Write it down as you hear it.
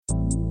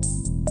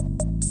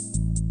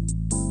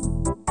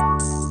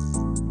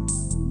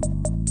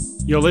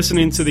You're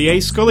listening to the A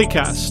Scully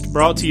cast,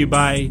 brought to you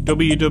by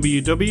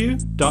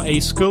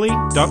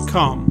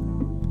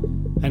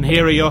www.ascully.com. And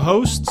here are your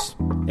hosts,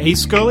 A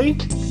Scully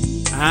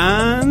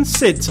and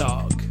Sid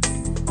Talk.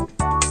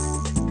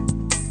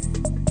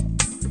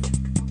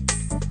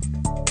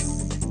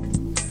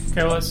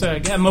 Okay, well, let's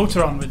get a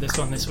motor on with this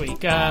one this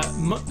week.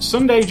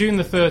 Sunday, June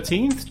the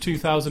 13th,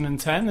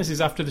 2010. This is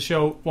after the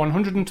show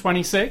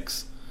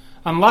 126.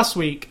 And last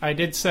week, I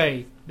did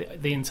say,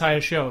 the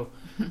entire show,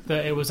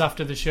 that it was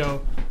after the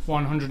show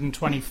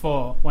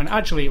 124, when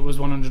actually it was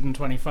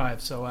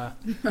 125. So,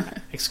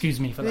 excuse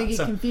me for that. Think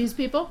you confuse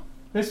people?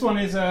 This one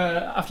is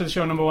after the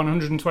show number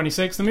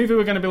 126. The movie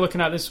we're going to be looking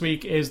at this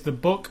week is The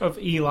Book of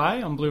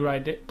Eli on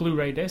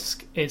Blu-ray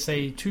disc. It's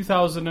a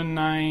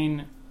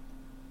 2009...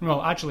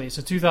 Well, actually, it's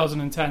a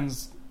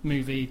 2010's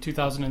movie,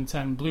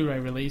 2010 Blu-ray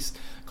release.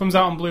 Comes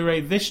out on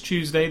Blu-ray this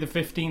Tuesday, the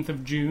 15th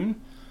of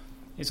June.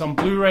 It's on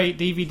Blu-ray,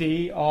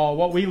 DVD, or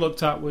what we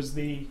looked at was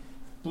the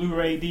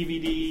Blu-ray,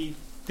 DVD,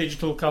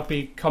 digital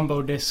copy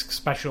combo disc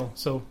special.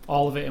 So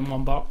all of it in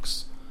one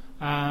box.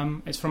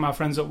 It's from our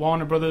friends at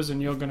Warner Brothers,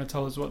 and you're going to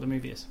tell us what the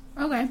movie is.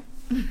 Okay.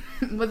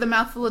 With a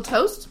mouthful of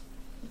toast?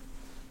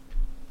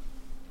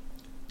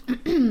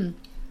 It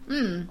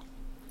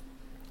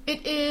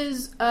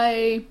is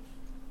a...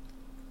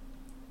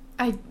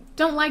 I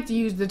don't like to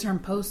use the term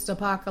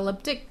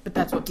post-apocalyptic, but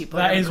that's what people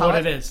That is call what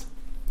it is.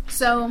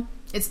 So,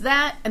 it's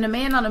that, and a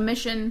man on a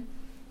mission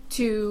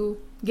to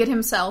get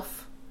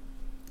himself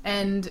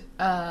and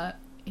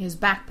his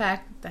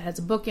backpack that has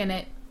a book in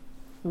it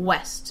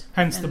west.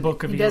 Hence and the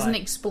Book of Eli. He doesn't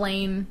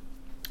explain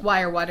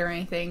why or what or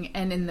anything,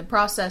 and in the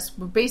process,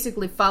 we're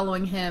basically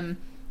following him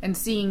and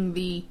seeing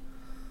the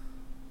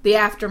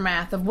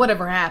aftermath of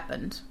whatever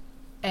happened,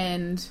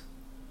 and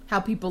how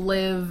people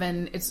live,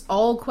 and it's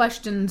all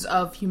questions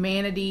of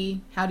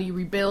humanity. How do you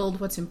rebuild?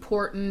 What's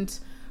important?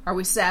 Are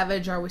we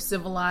savage? Are we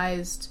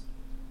civilized?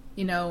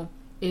 You know,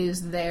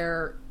 does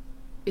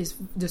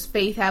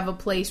faith have a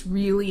place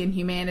really in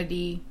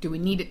humanity? Do we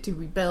need it to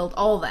rebuild?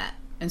 All that.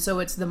 And so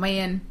it's the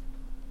man,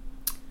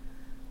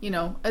 you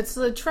know, it's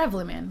the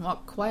traveling man.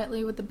 Walk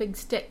quietly with a big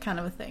stick kind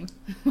of a thing.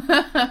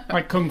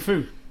 Like Kung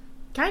Fu.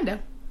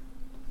 Kinda.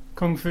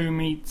 Kung Fu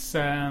meets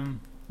Mad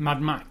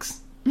Max.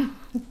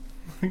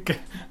 You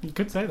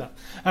could say that.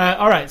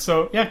 Alright,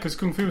 so, yeah, because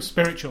Kung Fu is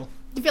spiritual.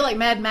 Do you feel like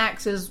Mad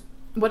Max is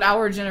what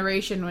our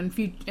generation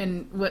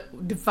and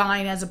what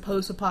define as a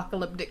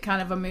post-apocalyptic kind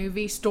of a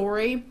movie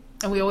story?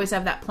 And we always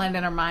have that planned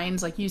in our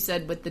minds, like you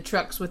said, with the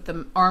trucks with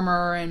the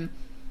armor, and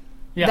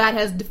that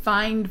has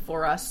defined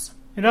for us.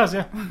 It does,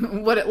 yeah.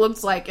 What it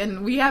looks like,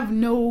 and we have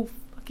no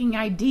fucking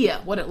idea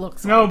what it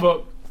looks like. No,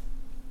 but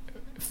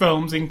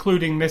films,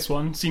 including this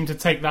one, seem to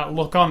take that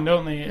look on,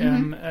 don't they?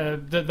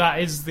 Mm-hmm.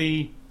 That is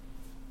the...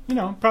 You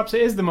know, perhaps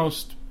it is the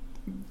most...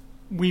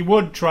 We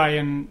would try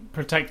and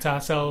protect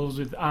ourselves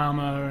with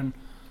armour and...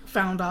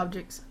 Found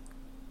objects.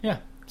 Yeah,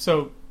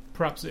 so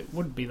perhaps it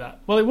would be that.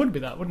 Well, it would be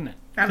that, wouldn't it?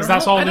 Because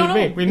that's all we'd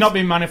be. We'd not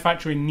be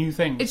manufacturing new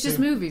things. It's just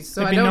movies,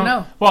 so I don't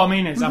know. What I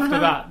mean is, after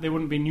that, there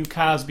wouldn't be new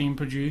cars being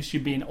produced.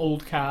 You'd be in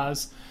old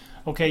cars.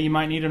 Okay, you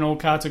might need an old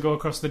car to go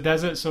across the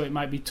desert, so it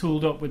might be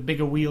tooled up with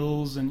bigger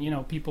wheels and, you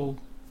know, people...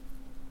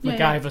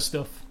 MacGyver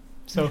stuff.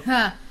 So...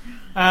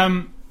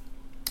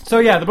 So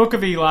yeah, The Book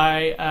of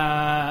Eli,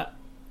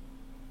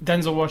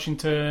 Denzel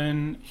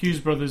Washington,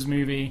 Hughes Brothers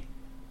movie.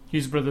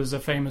 Hughes Brothers are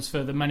famous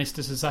for the Menace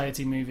to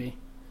Society movie,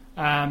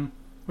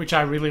 which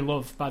I really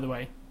love, by the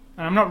way.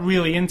 And I'm not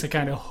really into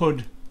kind of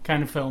hood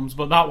kind of films,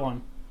 but that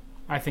one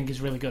I think is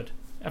really good.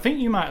 I think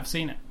you might have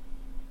seen it.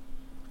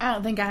 I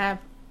don't think I have.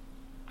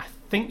 I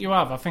think you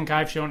have. I think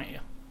I've shown it to you.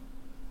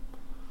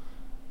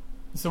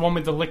 It's the one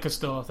with the liquor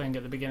store thing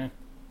at the beginning.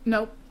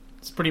 Nope.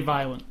 It's pretty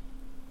violent.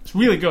 It's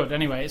really good,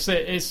 anyway.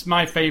 It's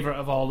my favourite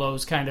of all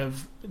those kind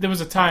of... There was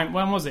a time,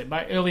 when was it?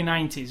 By early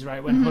 90s,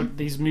 right? When hood,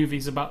 these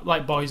movies about,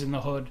 like, Boys in the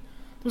Hood.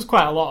 There was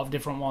quite a lot of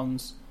different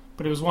ones,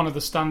 but it was one of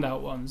the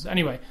standout ones.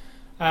 Anyway,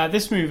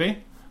 this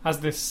movie has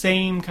the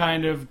same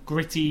kind of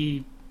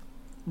gritty,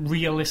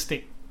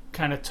 realistic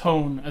kind of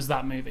tone as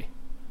that movie.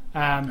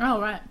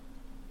 Right.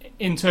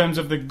 In terms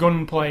of the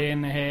gunplay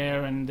in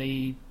here and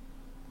the...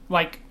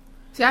 Like...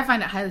 See, I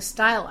find it highly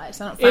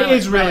stylized. I don't find it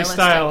is really realistic.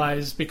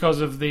 stylized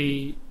because of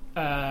the...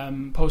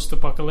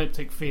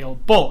 post-apocalyptic feel,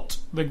 but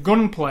the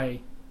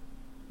gunplay,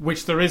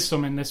 which there is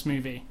some in this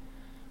movie,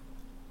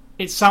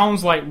 it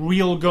sounds like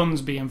real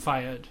guns being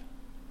fired.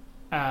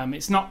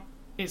 It's not.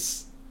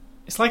 It's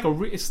like a.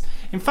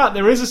 In fact,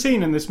 there is a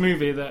scene in this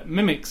movie that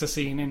mimics a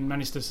scene in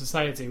Menace to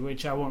Society,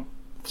 which I won't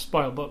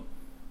spoil, but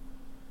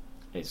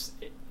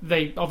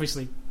they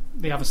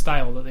have a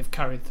style that they've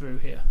carried through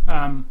here,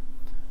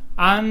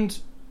 and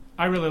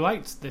I really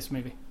liked this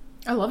movie.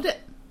 I loved it.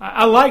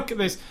 I like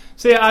this.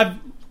 See, I've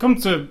come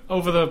to,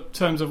 over the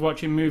terms of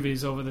watching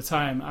movies over the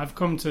time, I've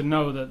come to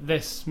know that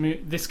this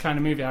kind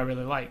of movie I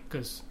really like,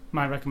 because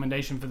my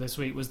recommendation for this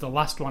week was the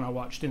last one I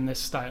watched in this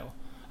style.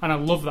 And I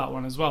love that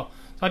one as well.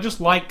 So I just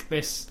like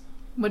this...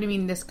 What do you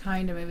mean, this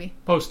kind of movie?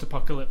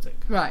 Post-apocalyptic.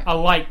 Right. I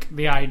like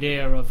the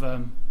idea of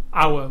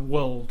our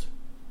world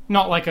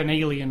not like an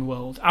alien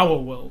world, our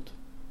world,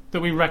 that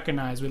we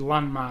recognise with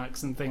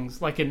landmarks and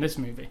things, like in this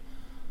movie,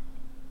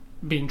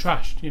 being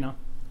trashed, you know.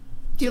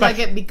 Do you like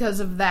it because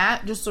of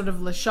that? Just sort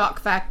of the shock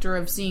factor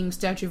of seeing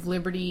Statue of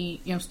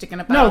Liberty, sticking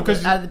up out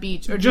of the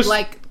beach? Or do you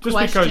like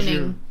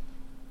questioning,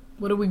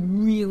 what are we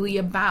really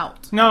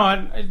about?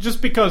 No,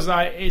 just because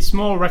it's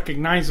more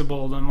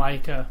recognisable than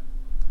like a...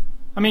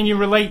 I mean, you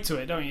relate to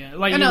it, don't you?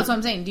 Like, that's what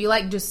I'm saying. Do you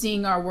like just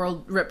seeing our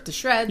world ripped to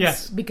shreds?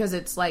 Yes. Because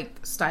it's,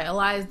 like,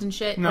 stylized and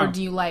shit? No. Or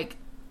do you like...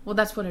 Well,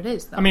 that's what it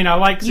is, though. I mean, I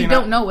like seeing... You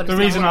don't know what it's the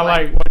reason I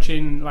like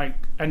watching, like,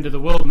 End of the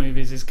World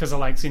movies is because I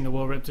like seeing the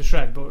world ripped to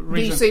shreds. But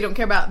So you don't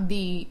care about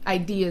the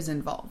ideas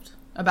involved?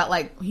 About,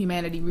 like,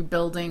 humanity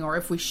rebuilding, or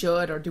if we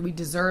should, or do we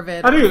deserve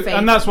it? I do, faith?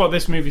 and that's what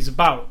this movie's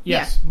about,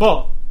 yes. Yeah.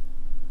 But,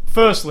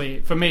 firstly,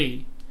 for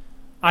me,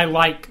 I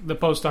like the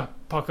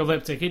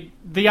post-apocalyptic.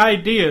 The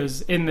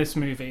ideas in this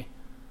movie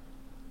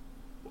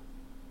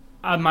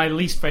are my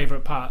least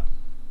favourite part.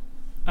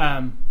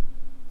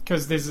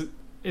 Because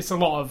it's a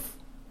lot of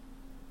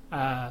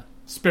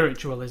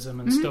spiritualism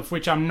and stuff,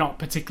 which I'm not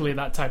particularly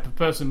that type of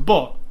person,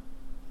 but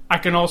I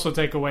can also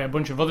take away a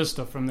bunch of other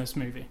stuff from this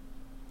movie,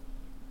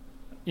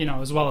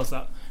 as well as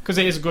that, because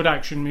it is a good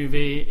action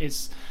movie.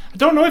 I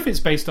don't know if it's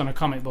based on a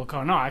comic book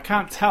or not. I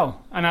can't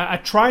tell, and I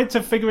tried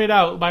to figure it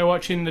out by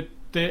watching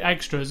the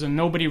extras, and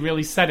nobody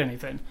really said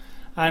anything.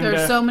 And there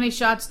are so many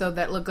shots though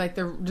that look like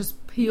they're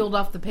just peeled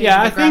off the page.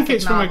 Yeah, of I think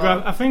it's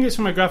novel. I think it's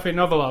from a graphic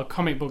novel or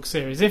comic book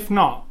series. If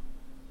not,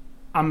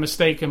 I'm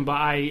mistaken, but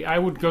I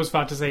would go as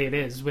far to say it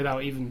is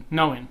without even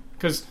knowing,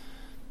 because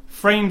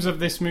frames of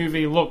this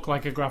movie look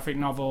like a graphic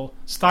novel.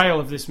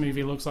 Style of this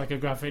movie looks like a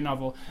graphic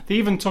novel. They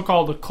even took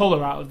all the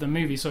colour out of the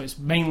movie, so it's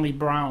mainly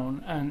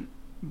brown and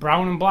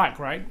black,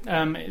 right?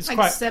 It's like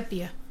quite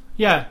sepia.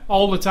 Yeah,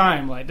 all the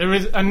time. Like there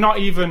is, and not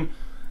even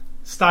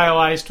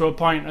stylized to a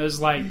point as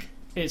like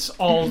it's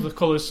all the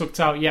colours sucked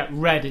out. Yet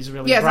red is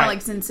really bright. It's not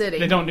like Sin City.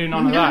 They don't do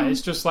none of that.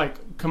 It's just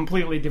like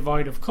completely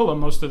devoid of colour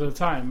most of the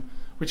time,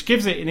 which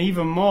gives it an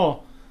even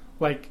more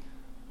like.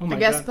 Oh my I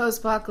guess God.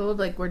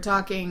 post-apocalyptic, we're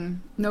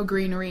talking no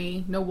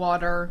greenery, no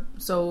water,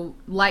 so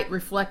light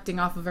reflecting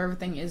off of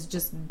everything is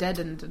just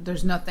deadened.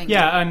 There's nothing.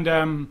 Yeah, and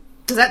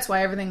because that's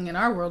why everything in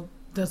our world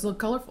does look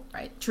colorful,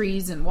 right?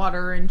 Trees and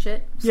water and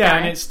shit. Sky. Yeah,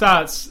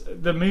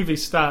 and the movie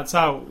starts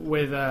out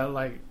with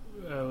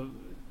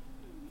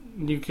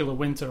nuclear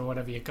winter or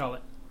whatever you call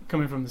it,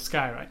 coming from the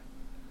sky, right?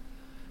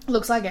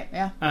 Looks like it,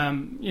 yeah.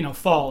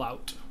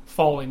 Fallout,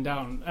 falling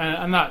down,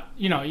 and that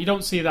you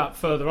don't see that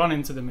further on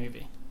into the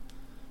movie,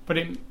 but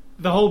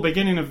the whole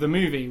beginning of the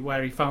movie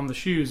where he found the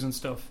shoes and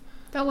stuff.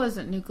 That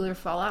wasn't nuclear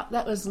fallout.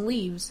 That was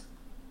leaves.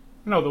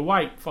 No, the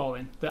white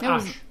falling,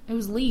 ash. It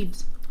was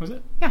leaves. Was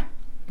it? Yeah.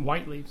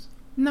 White leaves.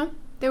 No,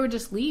 they were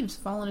just leaves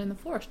falling in the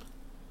forest.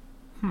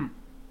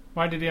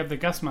 Why did he have the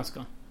gas mask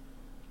on?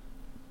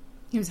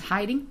 He was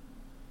hiding.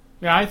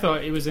 Yeah, I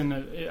thought it was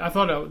I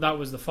thought that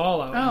was the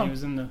fallout. And he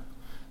was in the.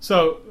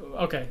 So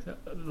okay,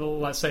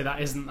 let's say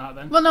that isn't that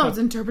then. Well, no, it's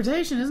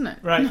interpretation, isn't it?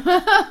 Right.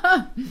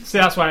 See,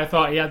 that's why I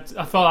thought I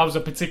thought that was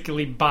a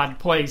particularly bad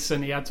place,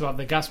 and he had to have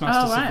the gas mask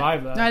to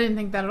survive there. No, I didn't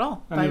think that at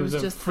all. And I was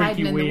just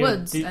hiding in the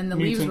woods, and the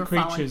leaves were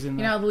falling. In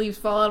the leaves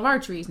fall out of our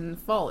trees in the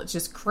fall. It's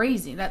just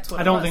crazy. That's what.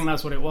 I don't think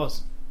that's what it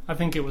was. I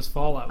think it was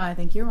fallout. I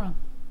think you're wrong.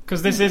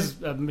 Because this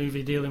is a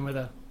movie dealing with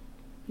a.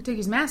 He took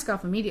his mask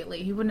off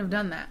immediately. He wouldn't have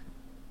done that.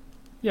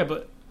 Yeah,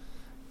 but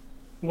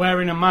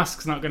wearing a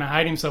mask's not going to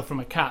hide himself from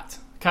a cat.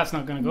 Cat's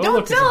not going to go.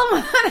 Don't tell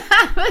him what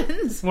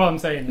happens. Well, I'm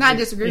saying I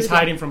disagree. He's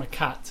hiding from a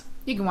cat.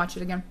 You can watch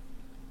it again.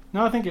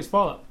 No, I think it's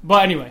Fallout.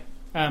 But anyway,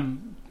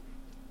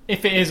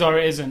 if it is or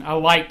it isn't, I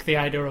like the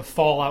idea of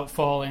Fallout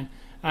falling,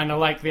 and I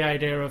like the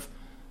idea of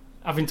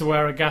having to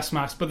wear a gas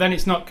mask. But then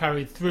it's not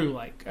carried through.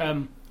 Like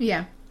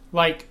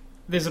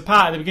there's a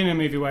part at the beginning of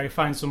the movie where he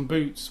finds some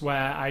boots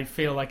where I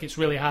feel like it's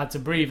really hard to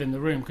breathe in the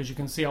room because you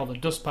can see all the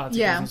dust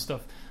particles and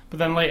stuff. But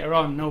then later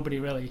on, nobody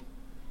really.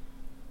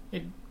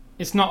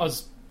 It's not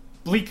as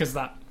bleak as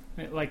that.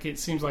 It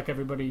seems like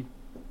everybody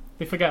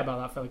they forget about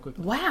that fairly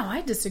quickly. Wow,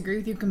 I disagree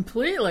with you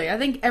completely. I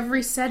think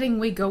every setting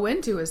we go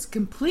into is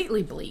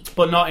completely bleak,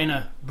 but not in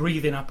a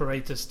breathing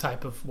apparatus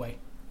type of way.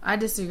 I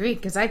disagree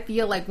because I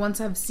feel like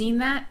once I've seen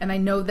that, and I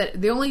know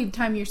that the only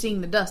time you're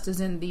seeing the dust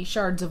is in the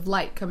shards of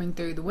light coming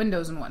through the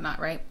windows and whatnot,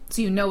 right?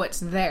 So you know it's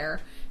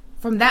there.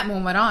 From that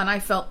moment on, I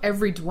felt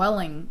every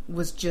dwelling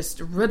was just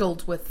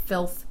riddled with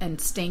filth and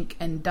stink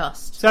and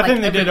dust. So I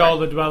think they did all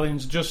the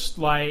dwellings just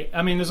like...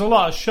 I mean, there's a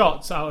lot of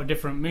shots out of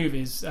different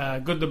movies.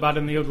 Good, the Bad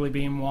and the Ugly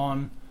being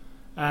one.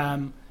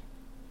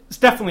 It's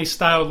definitely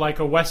styled like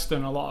a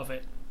Western, a lot of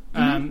it.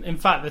 In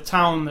fact, the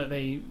town that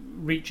they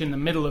reach in the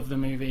middle of the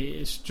movie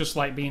is just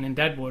like being in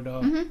Deadwood,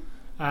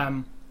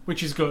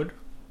 which is good.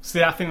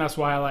 See, I think that's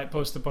why I like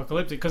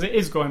post-apocalyptic, because it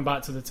is going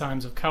back to the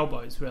times of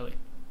cowboys, really.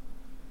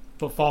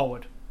 But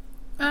forward.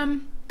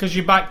 Because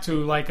you're back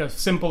to like a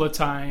simpler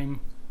time.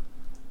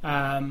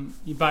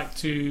 You're back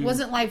to...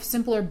 Wasn't life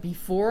simpler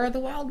before the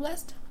Wild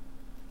West?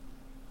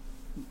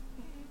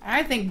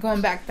 I think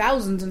going back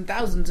thousands and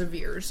thousands of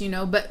years,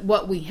 but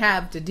what we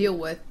have to deal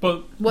with,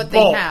 But what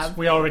they have.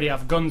 we already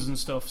have guns and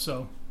stuff,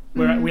 so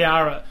we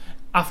are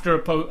after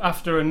a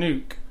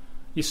nuke,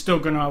 you're still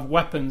going to have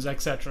weapons,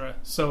 etc.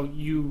 So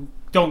you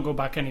don't go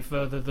back any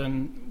further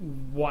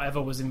than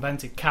whatever was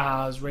invented: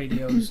 cars,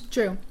 radios.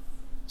 True.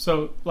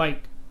 So,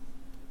 like,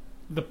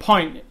 the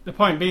point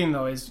being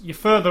though is you're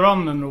further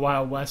on than the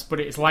Wild West, but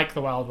it's like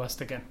the Wild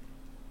West again.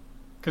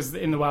 Because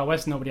in the Wild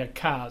West, nobody had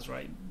cars,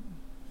 right?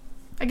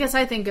 I guess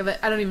I think of it,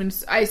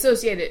 I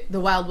associate it,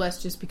 the Wild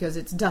West, just because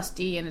it's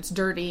dusty and it's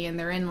dirty and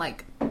they're in,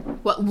 like,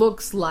 what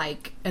looks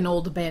like an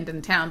old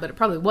abandoned town, but it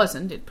probably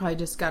wasn't. It probably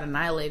just got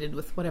annihilated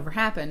with whatever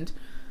happened.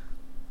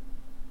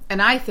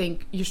 And I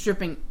think you're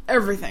stripping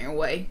everything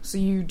away, so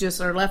you just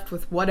are left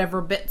with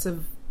whatever bits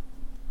of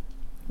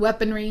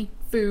weaponry,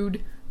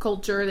 food,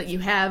 culture that you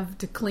have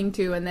to cling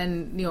to, and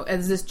then,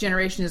 as this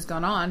generation has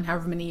gone on,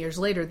 however many years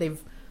later,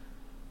 they've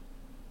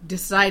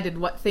decided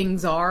what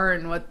things are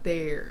and what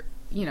they're,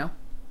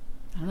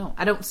 I don't know.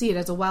 I don't see it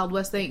as a Wild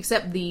West thing,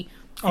 except the theme.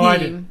 Oh, I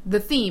do. The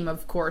theme,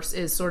 of course,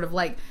 is sort of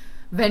like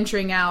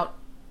venturing out.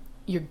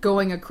 You're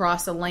going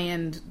across a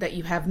land that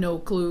you have no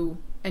clue,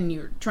 and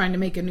you're trying to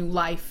make a new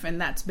life, and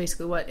that's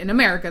basically what, in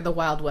America, the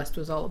Wild West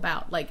was all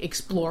about. Like,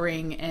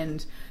 exploring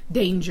and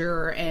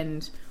danger,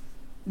 and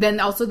then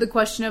also the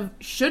question of,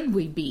 should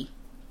we be?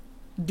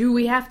 Do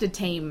we have to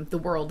tame the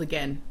world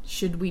again?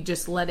 Should we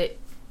just let it,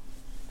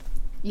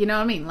 you know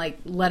what I mean? Like,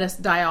 let us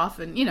die off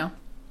and,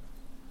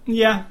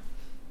 Yeah.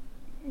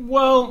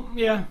 Well,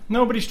 yeah.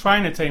 Nobody's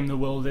trying to tame the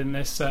world in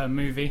this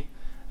movie.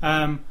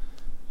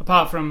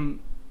 Apart from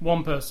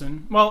one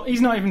person. Well, he's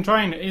not even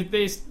trying.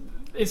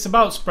 It's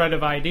about spread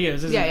of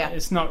ideas, isn't it?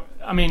 It's not,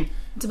 I mean...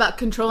 It's about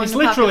controlling it's the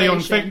literally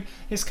population.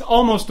 It's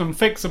almost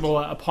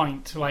unfixable at a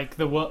point. Like,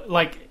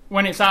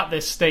 when it's at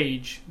this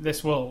stage,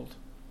 this world.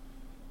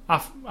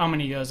 How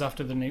many years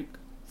after the nuke?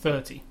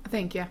 30. I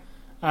think, yeah.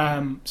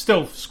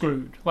 Still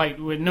screwed. Like,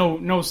 with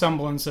no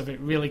semblance of it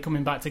really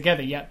coming back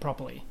together yet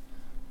properly.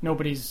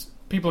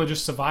 People are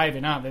just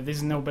surviving, aren't they?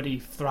 There's nobody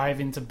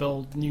thriving to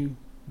build new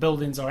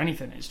buildings or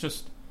anything. It's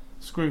just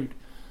screwed.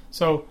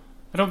 So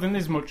I don't think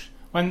there's much.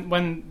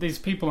 When these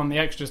people on the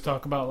extras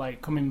talk about,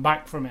 like, coming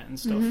back from it and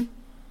stuff,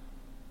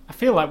 I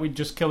feel like we'd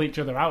just kill each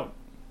other out.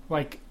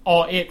 Like,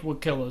 or it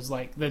would kill us,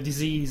 like the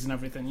disease and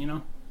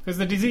everything, because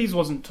the disease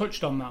wasn't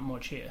touched on that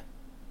much here.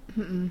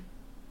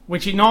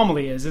 Which it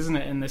normally is, isn't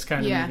it, in this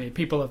kind of movie?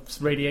 People have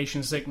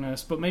radiation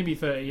sickness, but maybe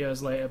 30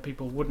 years later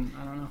people wouldn't.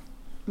 I don't know.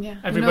 Yeah.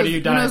 Everybody who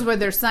died. Who knows where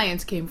their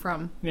science came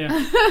from? Yeah.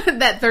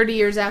 That 30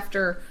 years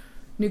after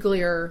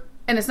nuclear...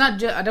 And it's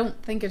not I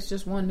don't think it's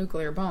just one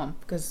nuclear bomb,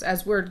 because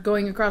as we're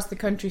going across the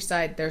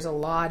countryside, there's a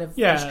lot of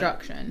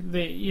destruction.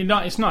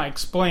 It's not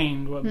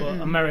explained, but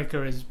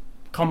America has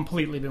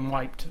completely been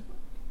wiped.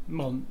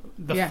 Well,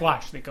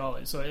 Flash, they call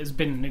it. So it's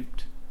been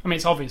nuked. I mean,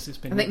 it's obvious it's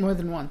been nuked. I think more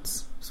than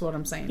once, is what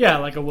I'm saying. Yeah,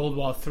 like a World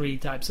War III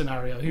type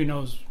scenario. Who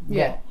knows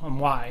what and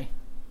why.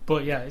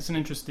 But yeah, it's an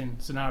interesting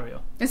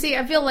scenario. And see,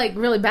 I feel like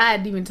really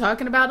bad even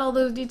talking about all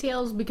those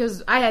details,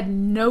 because I had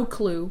no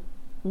clue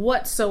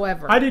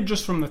whatsoever. I did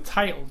just from the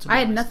title. I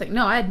had nothing.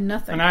 No, I had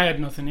nothing. And I had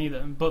nothing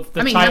either. But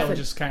the title nothing.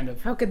 just kind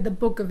of... How could the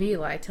Book of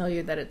Eli tell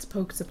you that it's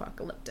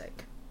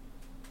post-apocalyptic?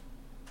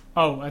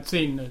 Oh, I'd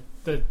seen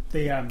the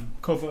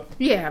cover.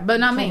 Yeah, but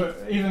not me.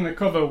 Even the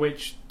cover,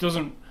 which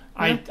doesn't...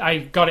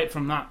 I got it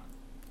from that.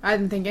 I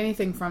didn't think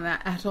anything from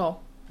that at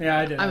all. Yeah,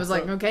 I did. I was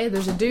like, okay,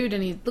 there's a dude,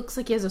 and he looks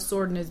like he has a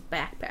sword in his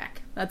backpack.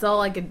 That's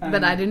all I could...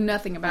 But I knew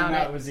nothing about and it.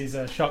 that was his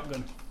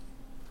shotgun.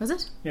 Was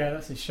it? Yeah,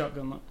 that's his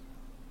shotgun, look.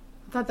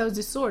 I thought that was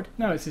his sword.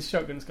 No, it's his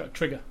shotgun. It's got a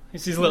trigger.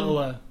 It's his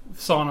little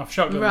sawn-off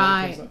shotgun.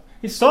 Right.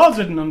 His sword's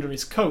hidden under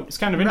his coat. It's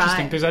kind of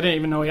interesting, because I didn't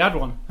even know he had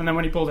one. And then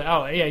when he pulled it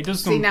out, yeah, he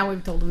does some... See, now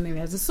we've told him that he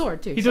has a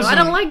sword, too. He So does I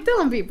don't some- like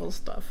telling people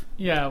stuff.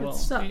 Yeah, well... It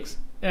sucks.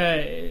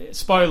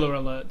 Spoiler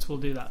alert, we'll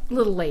do that. A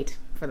little late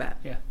for that.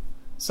 Yeah.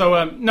 So,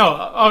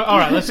 all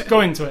right, let's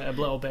go into it a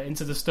little bit,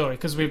 into the story,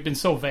 because we've been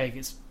so vague,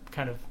 it's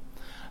kind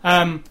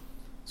of...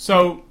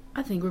 So...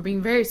 I think we're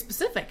being very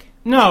specific.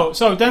 No,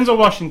 so Denzel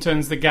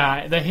Washington's the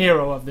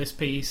hero of this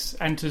piece,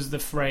 enters the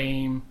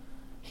frame.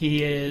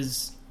 He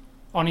is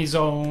on his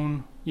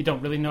own. You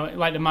don't really know,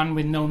 like the man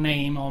with no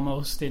name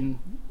almost in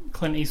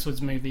Clint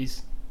Eastwood's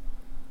movies.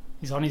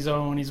 He's on his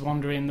own, he's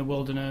wandering the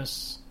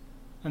wilderness,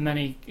 and then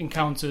he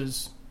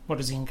encounters... What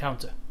does he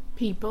encounter?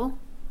 People.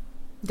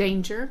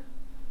 Danger.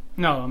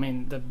 No, I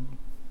mean,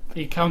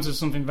 he encounters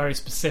something very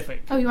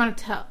specific. Oh, you want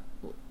to tell...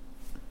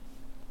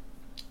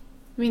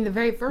 You mean the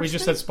very first We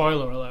just thing? said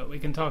spoiler alert. We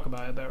can talk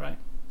about it a bit, right?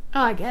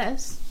 Oh, I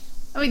guess.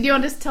 I mean, do you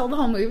want us to tell the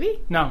whole movie?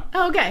 No,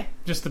 Oh, okay.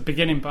 just the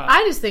beginning part.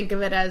 I just think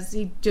of it as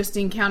he just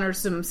encounters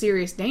some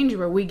serious danger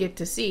where we get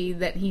to see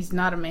that he's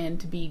not a man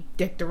to be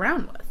dicked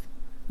around with.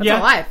 That's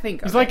all I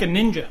think of. He's like a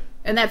ninja.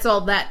 And that's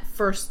all that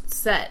first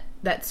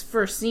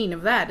scene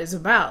of that is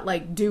about.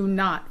 Like, do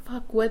not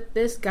fuck with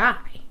this guy,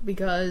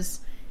 because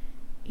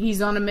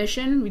he's on a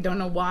mission. We don't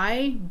know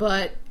why,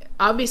 but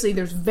obviously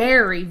there's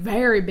very,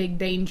 very big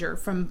danger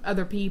from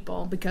other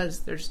people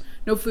because there's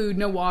no food,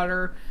 no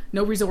water,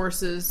 no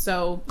resources.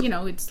 So,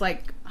 it's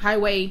like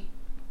highway.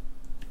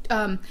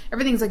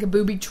 Everything's like a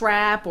booby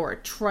trap or a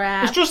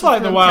trap. It's just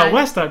like the Wild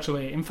West,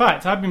 actually. In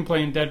fact, I've been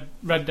playing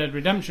Red Dead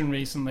Redemption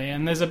recently,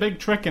 and there's a big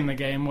trick in the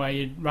game where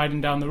you're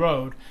riding down the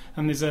road,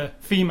 and there's a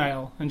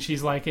female, and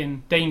she's like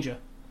in danger.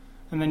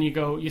 And then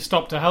you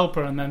stop to help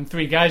her, and then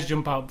 3 guys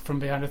jump out from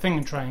behind a thing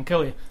and try and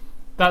kill you.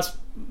 That's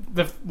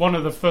one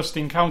of the first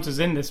encounters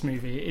in this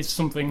movie is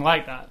something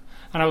like that.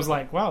 And I was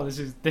like, wow, this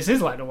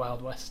is like the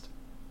Wild West.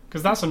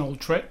 Because that's an old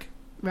trick.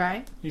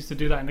 Right. Used to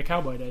do that in the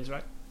cowboy days,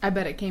 right? I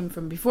bet it came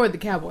from before the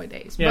cowboy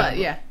days. Yeah, but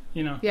yeah.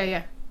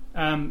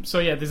 Yeah. So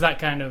yeah, there's that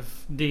kind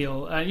of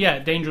deal.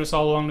 Dangerous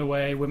all along the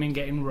way. Women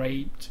getting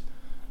raped.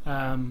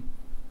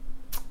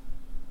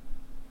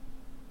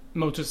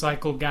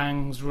 Motorcycle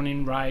gangs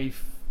running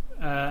rife.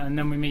 And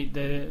then we meet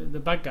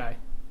the bad guy.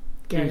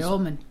 Gary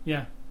Oldman.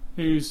 Yeah.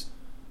 Who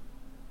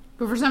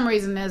for some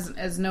reason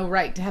has no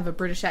right to have a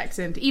British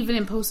accent, even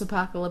in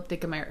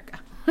post-apocalyptic America.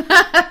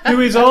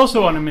 who is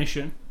also on a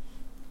mission.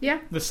 Yeah.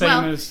 The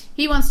same as...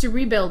 He wants to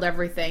rebuild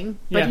everything,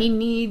 but Yeah. he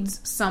needs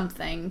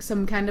something,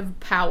 some kind of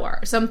power,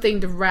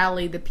 something to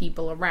rally the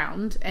people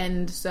around.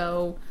 And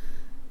so...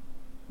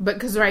 But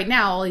because right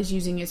now all he's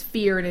using is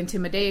fear and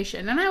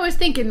intimidation. And I always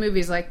think in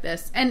movies like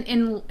this, and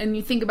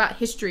you think about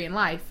history and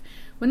life,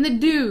 when the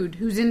dude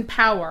who's in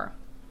power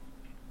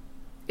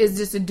is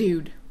just a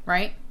dude,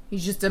 right?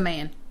 He's just a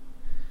man.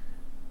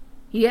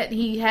 Yet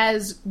he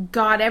has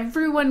got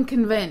everyone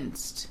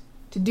convinced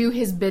to do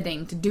his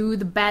bidding, to do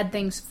the bad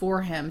things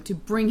for him, to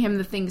bring him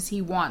the things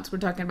he wants. We're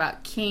talking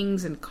about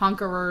kings and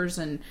conquerors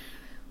and,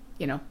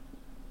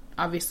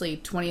 obviously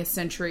 20th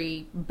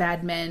century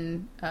bad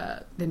men.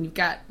 Then you've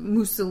got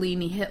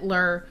Mussolini,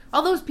 Hitler,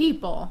 all those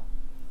people.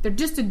 They're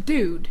just a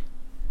dude,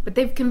 but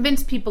they've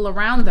convinced people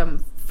around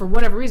them for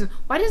whatever reason.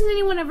 Why doesn't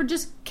anyone ever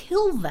just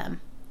kill them?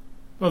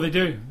 Well, they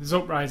do. There's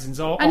uprisings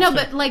all I know,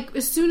 but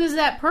as soon as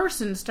that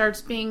person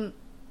starts being...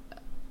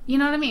 You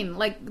know what I mean?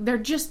 They're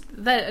just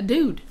a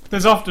dude.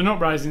 There's often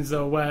uprisings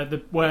though, where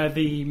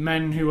the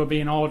men who are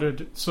being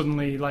ordered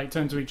suddenly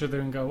turn to each other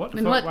and go, "What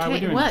the fuck? Why are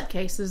we doing What this?"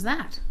 case is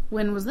that?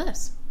 When was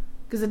this?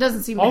 Because it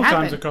doesn't seem All to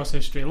happen times across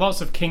history.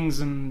 Lots of kings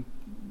and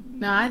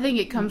No, I think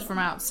it comes from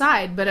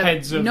outside. But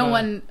heads of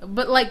one.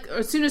 But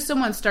as soon as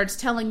someone starts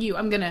telling you,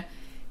 "I'm gonna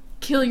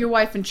kill your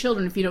wife and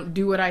children if you don't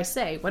do what I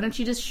say," why don't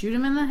you just shoot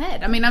him in the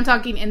head? I mean, I'm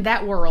talking in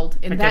that world,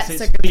 in that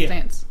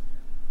circumstance.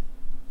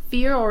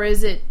 Fear, or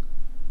is it?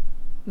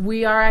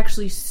 We are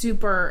actually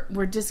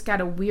we're just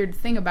got a weird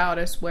thing about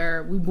us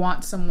where we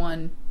want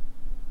someone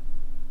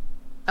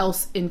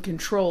else in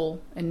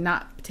control and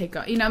not take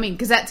on,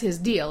 because that's his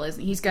deal. Is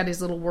he's got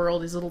his little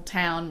world, his little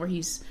town where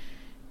he's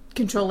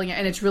controlling it,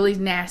 and it's really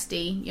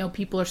nasty.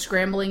 People are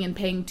scrambling and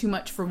paying too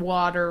much for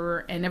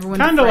water, and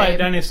everyone's kind of like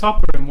Dennis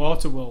Hopper in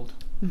Waterworld.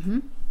 Mm-hmm.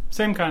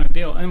 Same kind of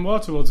deal. And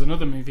Waterworld's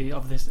another movie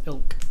of this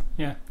ilk.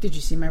 Yeah. Did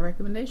you see my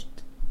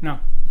recommendations? No.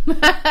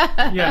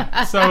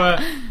 Yeah. So,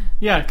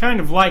 kind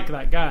of like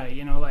that guy.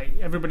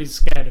 Everybody's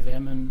scared of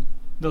him, and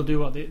they'll do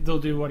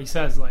what he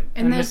says.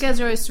 And those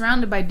guys are always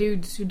surrounded by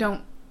dudes who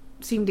don't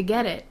seem to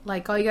get it.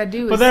 All you gotta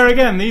do is. But there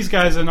again, these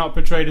guys are not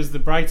portrayed as the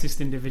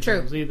brightest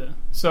individuals either.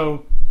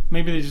 So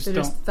maybe they're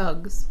just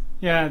thugs.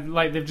 Yeah,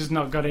 they've just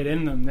not got it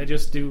in them. They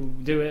just do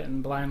it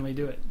and blindly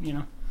do it.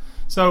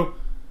 So.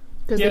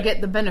 Because they get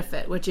the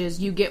benefit, which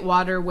is you get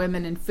water,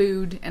 women, and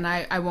food, and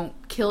I won't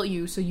kill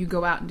you, so you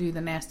go out and do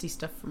the nasty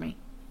stuff for me.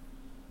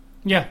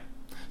 Yeah.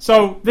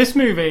 So this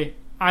movie,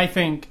 I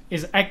think,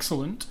 is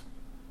excellent.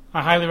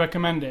 I highly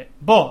recommend it.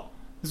 But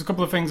there's a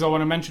couple of things I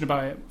want to mention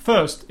about it.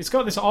 First, it's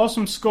got this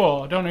awesome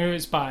score. I don't know who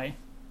it's by. It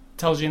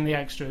tells you in the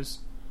extras.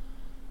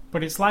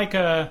 But it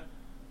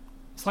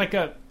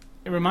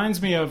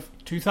reminds me of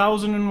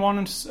 2001: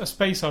 A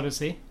Space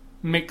Odyssey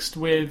mixed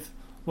with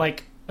a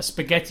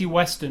spaghetti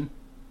western.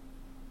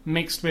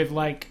 Mixed with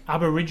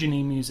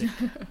Aborigine music.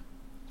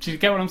 Do you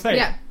get what I'm saying?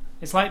 Yeah.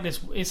 It's like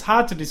this. It's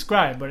hard to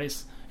describe, but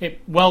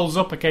it wells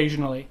up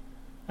occasionally,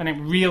 and it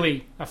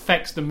really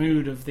affects the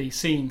mood of the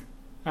scene.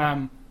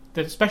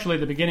 Especially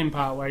the beginning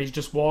part where he's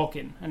just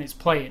walking and it's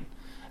playing,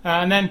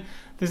 and then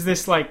there's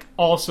this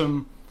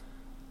awesome,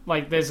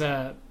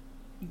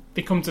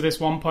 they come to this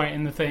one point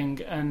in the thing,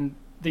 and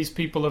these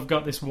people have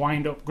got this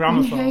wind-up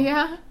gramophone.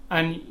 Yeah.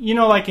 And,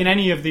 in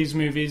any of these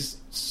movies,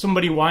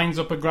 somebody winds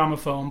up a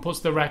gramophone, puts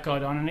the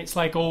record on, and it's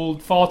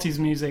old 40s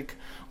music.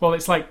 Well,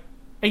 it's 80s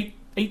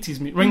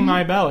music. Ring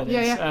My Bell, it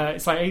is. Yeah.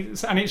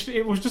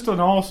 It was just an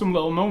awesome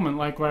little moment,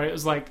 where it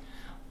was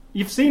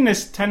you've seen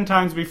this 10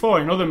 times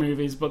before in other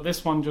movies, but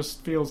this one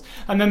just feels...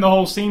 And then the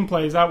whole scene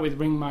plays out with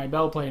Ring My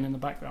Bell playing in the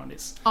background.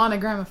 It's on a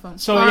gramophone.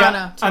 So,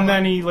 and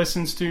then he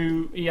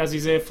has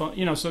his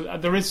earphone, so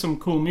there is some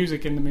cool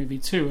music in the movie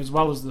too, as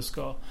well as the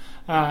score.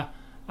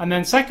 And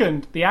then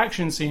second, the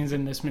action scenes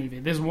in this movie.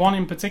 There's one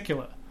in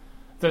particular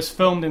that's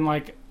filmed in,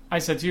 I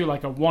said to you, a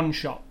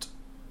one-shot.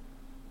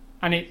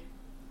 And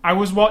I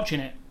was watching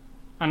it,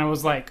 and I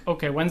was like,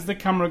 okay, when's the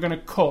camera going to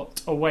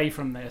cut away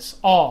from this?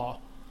 Or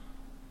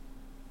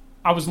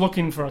I was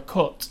looking for a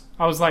cut.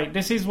 I was like,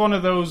 this is one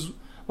of those,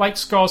 like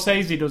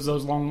Scorsese does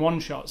those long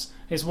one-shots.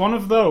 It's one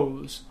of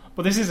those,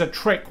 but this is a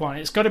trick one.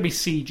 It's got to be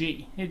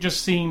CG. It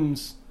just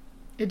seems...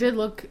 It did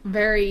look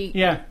very...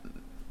 Yeah.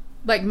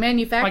 Like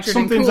manufactured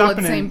like and cool happening.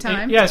 At the same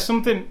time.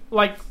 Something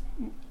like...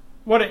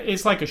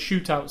 It's like a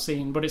shootout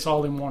scene, but it's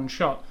all in one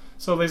shot.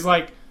 So there's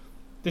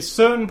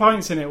certain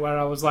points in it where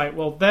I was like,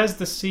 well, there's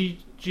the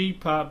CG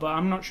part, but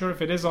I'm not sure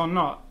if it is or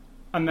not.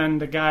 And then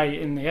the guy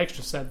in the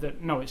extra said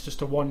that, no, it's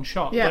just a one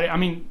shot. Yeah.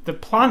 But the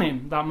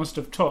planning that must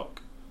have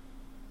took.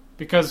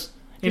 Because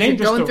it ain't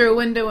you're just going through a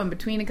window and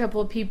between a couple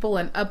of people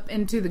and up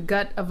into the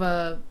gut of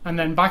a... And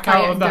then back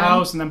out of the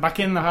house, and then back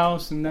in the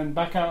house, and then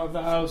back out of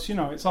the house. You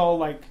know, it's all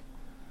like...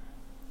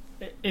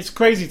 It's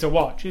crazy to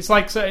watch. It's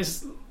like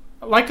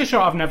a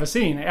shot I've never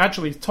seen. It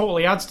actually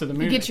totally adds to the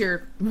movie. You get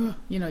your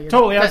your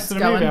totally adds to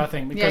the going. movie, I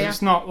think, because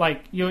it's not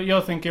like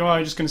you're thinking, oh,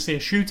 you're just going to see a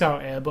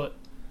shootout here, but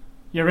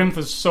you're in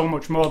for so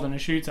much more than a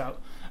shootout,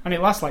 and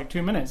it lasts like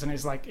 2 minutes, and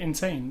it's like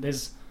insane.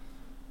 There's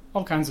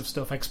all kinds of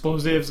stuff,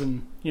 explosives,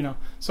 and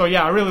So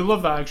yeah, I really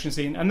love that action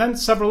scene, and then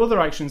several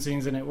other action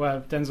scenes in it where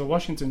Denzel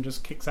Washington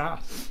just kicks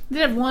ass. I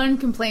did have one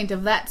complaint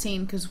of that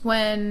scene because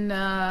when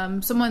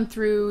someone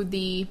threw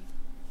there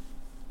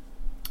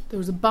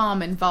was a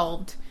bomb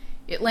involved.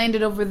 It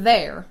landed over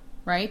there,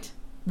 right?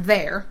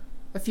 There,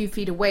 a few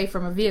feet away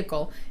from a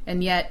vehicle.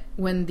 And yet,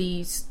 when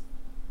the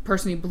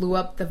person who blew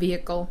up the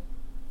vehicle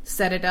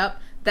set it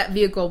up, that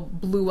vehicle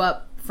blew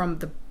up from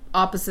the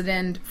opposite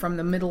end, from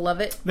the middle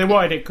of it. They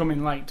wanted it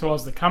coming,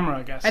 towards the camera,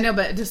 I guess. I know,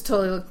 but it just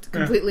totally looked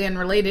completely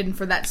unrelated. And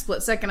for that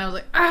split second, I was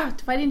like,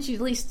 why didn't you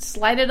at least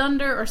slide it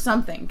under or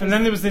something? And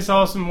then there was this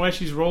awesome where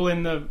she's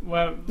rolling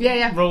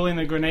rolling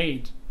the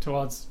grenade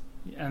towards...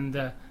 And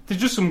there's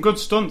just some good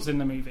stunts in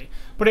the movie.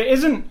 But it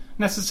isn't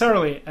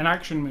necessarily an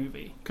action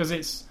movie,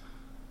 because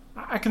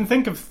I can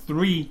think of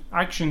 3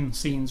 action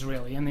scenes,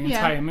 really, in the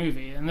entire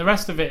movie. And the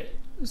rest of it...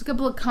 There's a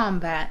couple of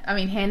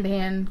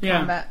hand-to-hand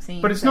combat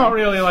scenes. But it's not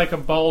really like a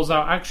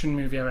balls-out action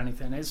movie or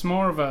anything. It's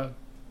more of a...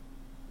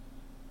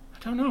 I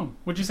don't know.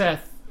 Would you say...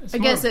 I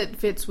guess it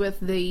fits with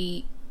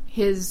the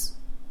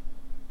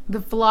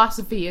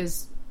philosophy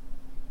is...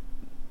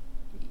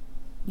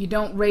 You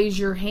don't raise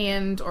your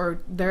hand, or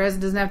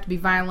doesn't have to be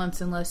violence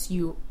unless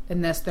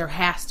there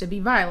has to be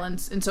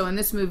violence. And so in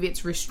this movie,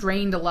 it's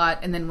restrained a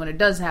lot, and then when it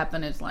does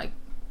happen, it's like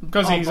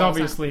because he's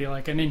obviously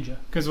like a ninja.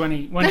 Because when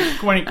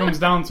it comes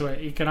down to it,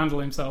 he can handle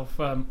himself.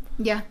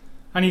 Yeah,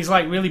 and he's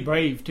like really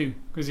brave too,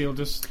 because he'll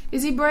just.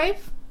 Is he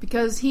brave?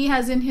 Because he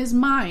has in his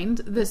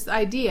mind this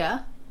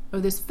idea or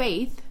this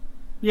faith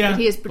that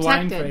he is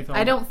protected.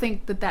 I don't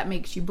think that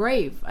makes you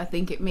brave. I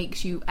think it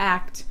makes you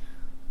act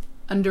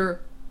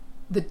under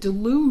the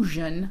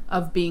delusion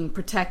of being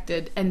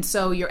protected, and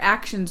so your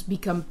actions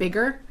become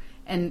bigger.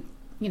 And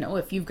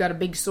if you've got a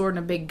big sword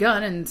and a big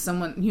gun and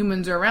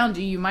humans are around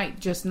you, you might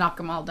just knock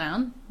them all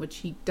down, which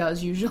he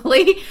does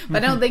usually.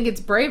 But I don't think it's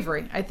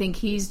bravery. I think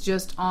he's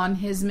just on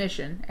his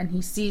mission and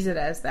he sees it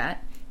as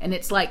that, and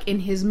it's like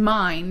in his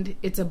mind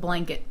it's a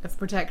blanket of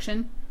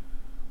protection.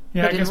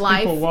 Yeah, but I guess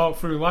people walk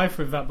through life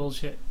with that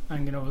bullshit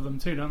hanging over them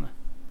too, don't they?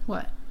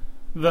 What?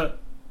 That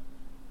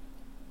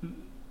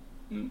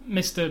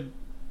Mr.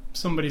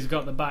 Somebody's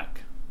got the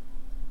back.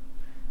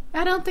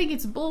 I don't think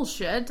it's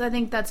bullshit. I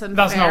think that's unfair.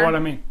 That's not what I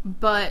mean.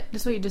 But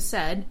that's what you just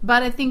said.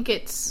 But I think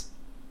it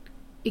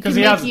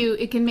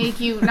can make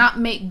you not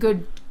make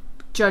good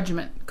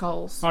judgment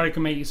calls. Or it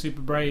can make you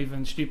super brave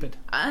and stupid.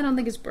 I don't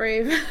think it's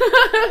brave.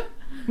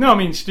 No, I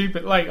mean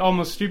stupid, like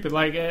almost stupid.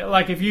 Like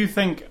if you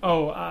think,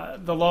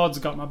 the Lord's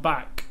got my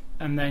back,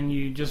 and then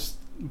you just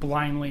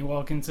blindly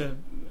walk into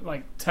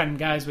 10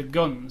 guys with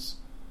guns,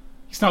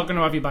 he's not going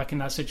to have you back in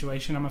that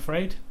situation, I'm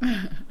afraid.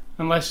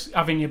 Unless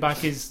having your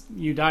back is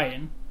you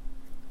dying.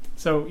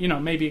 So,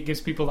 maybe it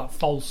gives people that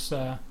false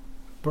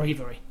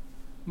bravery,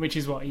 which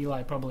is what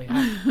Eli probably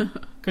had.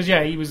 Because,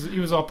 he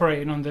was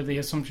operating under the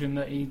assumption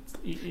that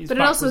his But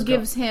it also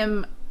gives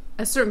him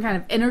a certain kind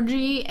of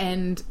energy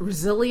and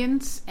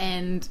resilience,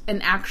 and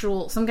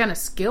some kind of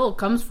skill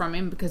comes from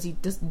him because he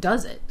just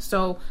does it.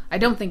 So I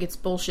don't think it's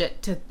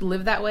bullshit to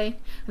live that way.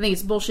 I think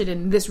it's bullshit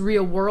in this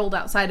real world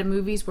outside of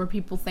movies where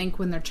people think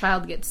when their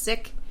child gets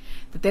sick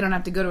that they don't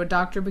have to go to a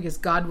doctor because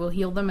God will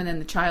heal them, and then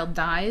the child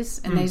dies,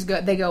 and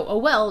they go, oh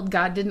well,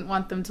 God didn't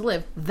want them to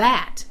live.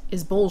 That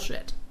is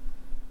bullshit.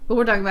 But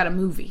we're talking about a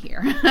movie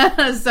here.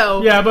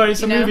 So yeah, but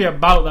it's a movie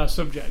about that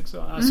subject,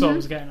 so that's what I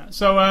was getting at.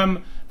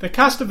 So the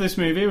cast of this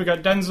movie, we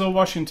got Denzel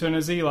Washington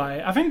as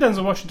Eli. I think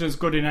Denzel Washington's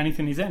good in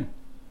anything he's in.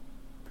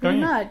 Pretty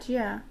much,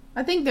 yeah.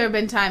 I think there have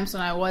been times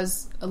when it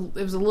was a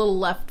little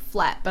left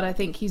flat, but I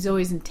think he's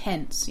always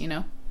intense,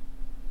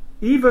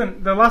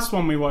 Even the last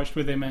one we watched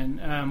with him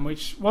in,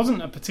 which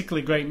wasn't a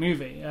particularly great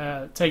movie,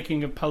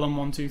 Taking of Pelham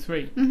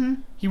 123,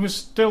 he was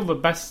still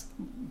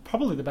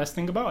probably the best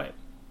thing about it.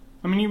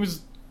 I mean,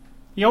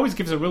 he always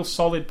gives a real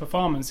solid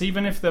performance,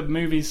 even if the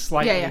movie's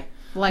slightly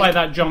like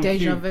that John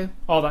Deja Q, Vu.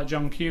 or that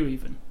John Q.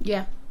 Even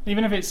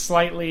even if it's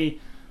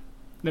slightly,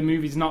 the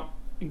movie's not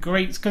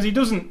great because he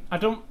doesn't. I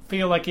don't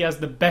feel like he has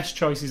the best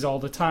choices all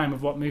the time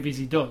of what movies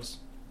he does.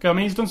 I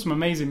mean, he's done some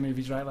amazing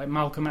movies, right? Like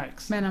Malcolm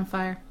X, Man on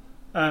Fire,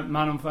 Man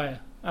on Fire.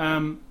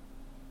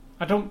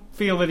 I don't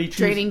feel that he chooses...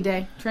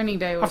 Training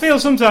Day was... I feel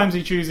sometimes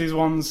he chooses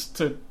ones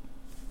to,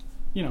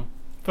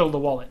 fill the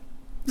wallet.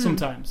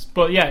 Sometimes.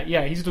 But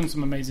yeah, he's done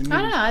some amazing movies.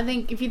 I don't know. I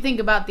think if you think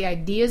about the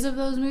ideas of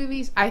those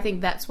movies, I think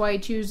that's why he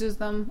chooses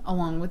them,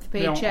 along with the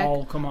paycheck. They don't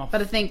all come off.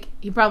 But I think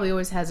he probably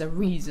always has a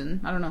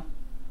reason. I don't know.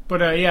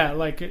 But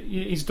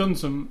he's done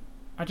some...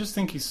 I just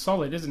think he's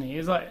solid, isn't he?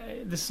 He's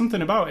there's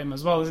something about him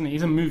as well, isn't he?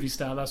 He's a movie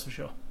star, that's for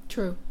sure.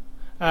 True.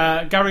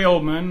 Gary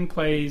Oldman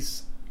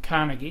plays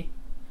Carnegie.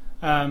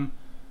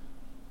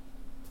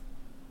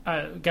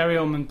 Gary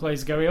Oldman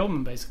plays Gary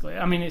Oldman, basically.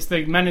 I mean, it's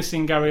the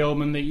menacing Gary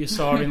Oldman that you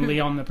saw in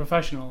Leon the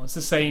Professional. It's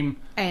the same...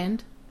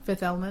 And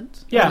Fifth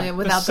Element. Yeah, only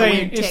without the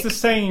weird tick. It's the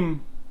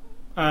same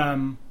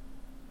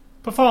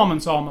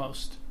performance,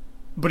 almost.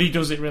 But he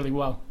does it really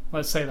well.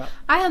 Let's say that.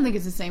 I don't think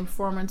it's the same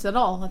performance at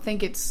all. I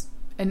think it's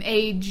an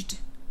aged...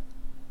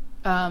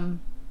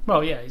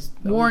 he's...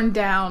 worn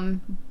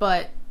down,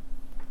 but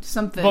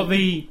something... But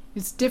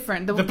it's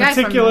different. The guy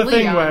particular from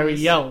thing Leon where he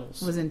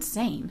yells... was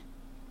insane.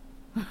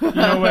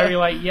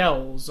 Where he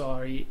yells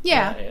or he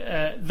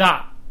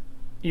that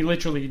he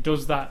literally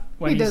does that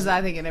when he does that,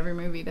 I think, in every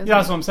movie, doesn't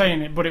that's what I'm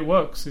saying, but it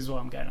works is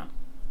what I'm getting at.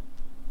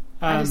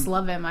 I just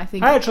love him. I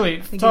think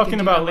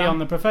talking about Leon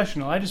the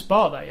Professional, I just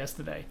bought that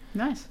yesterday.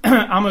 Nice.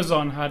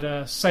 Amazon had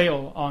a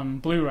sale on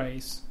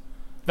Blu-rays,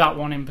 that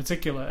one in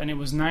particular, and it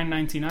was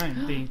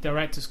 $9.99, the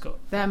director's cut.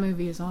 That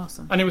movie is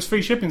awesome, and it was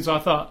free shipping, so I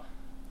thought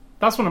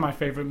that's one of my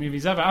favourite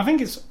movies ever. I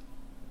think it's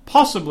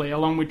possibly,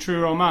 along with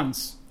True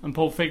Romance and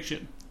Pulp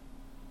Fiction,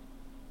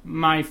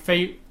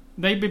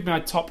 they'd be my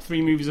top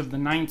 3 movies of the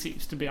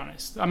 90s, to be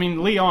honest. I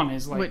mean, Leon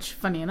is which,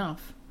 funny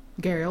enough,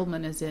 Gary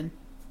Oldman is in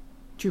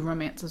True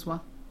Romance as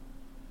well.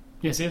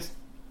 Yes, he is.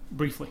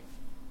 Briefly.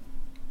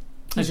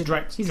 He's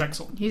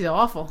Drexel. He's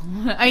awful.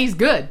 He's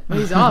good, but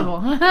he's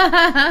awful.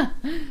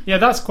 Yeah,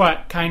 that's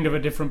quite kind of a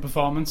different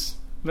performance.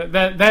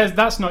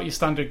 That's not your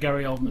standard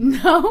Gary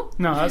Oldman.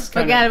 No, that's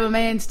kind of... if a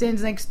man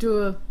stands next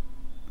to a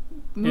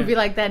movie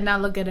like that, now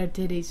look at her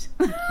titties.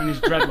 And his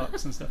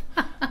dreadlocks and stuff.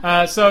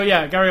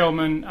 Gary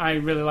Oldman, I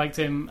really liked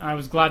him. I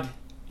was glad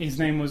his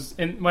name was...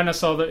 when I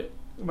saw that,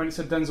 when it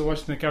said Denzel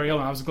Washington and Gary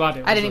Oldman, I was glad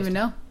it was. I didn't even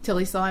know till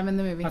he saw him in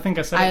the movie. I think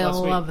I said it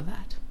last week. I love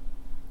that.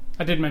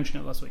 I did mention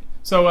it last week.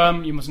 So,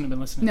 you mustn't have been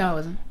listening. No, I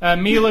wasn't.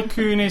 Mila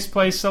Kunis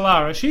plays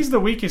Solara. She's the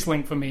weakest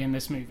link for me in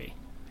this movie.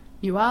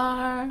 You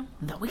are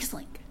the weakest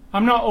link.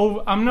 I'm not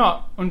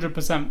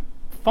 100%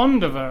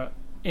 fond of her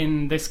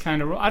in this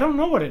kind of role. I don't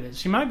know what it is.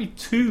 She might be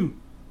too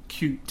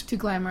cute. Too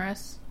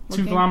glamorous.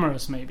 Too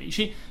glamorous, maybe.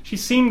 She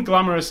seemed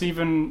glamorous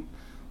even...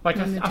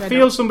 I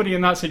feel somebody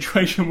in that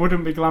situation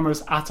wouldn't be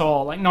glamorous at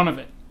all. None of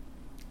it.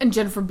 And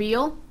Jennifer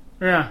Beal?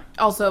 Yeah.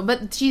 Also,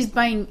 but she's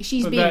being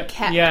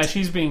kept. Yeah,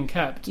 she's being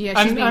kept. Yeah,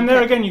 and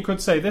there again, you could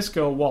say this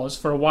girl was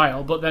for a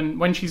while, but then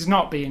when she's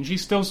not being,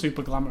 she's still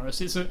super glamorous.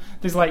 There's a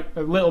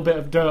little bit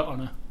of dirt on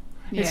her.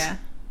 Yeah.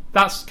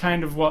 That's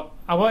kind of what...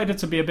 I wanted her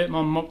to be a bit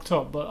more mucked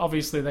up, but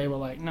obviously they were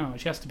like, no,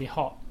 she has to be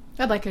hot.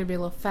 I'd like her to be a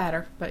little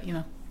fatter, but,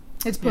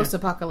 it's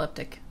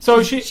post-apocalyptic.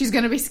 So she's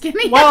going to be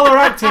skinny. While her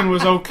acting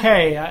was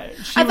okay...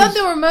 I thought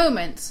there were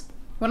moments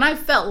when I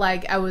felt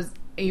like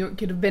you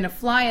could have been a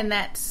fly in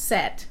that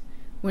set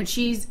when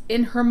she's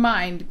in her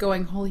mind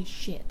going, holy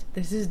shit,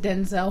 this is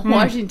Denzel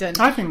Washington.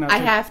 I think that's I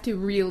have to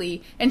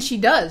really... And she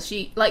does.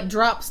 She,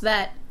 drops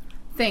that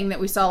thing that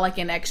we saw,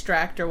 in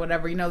Extract or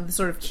whatever, the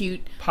sort of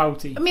cute...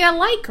 pouty. I mean, I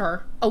like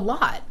her a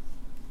lot.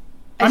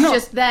 It's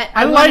just that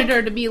I wanted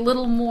her to be a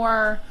little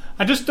more...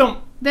 I just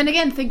don't... Then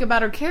again, think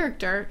about her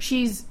character.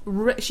 She's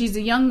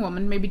a young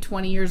woman, maybe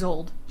 20 years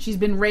old. She's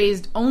been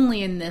raised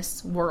only in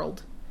this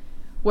world,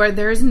 where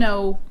there's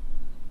no,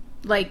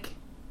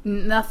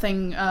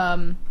 nothing,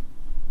 I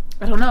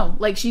don't know,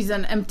 she's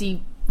an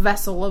empty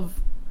vessel of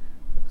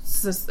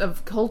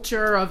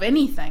culture, of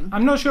anything.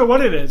 I'm not sure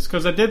what it is,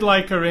 because I did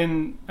like her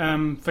in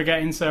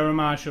Forgetting Sarah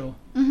Marshall,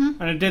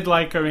 and I did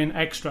like her in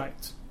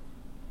Extract.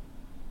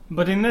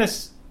 But in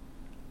this...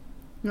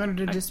 You wanted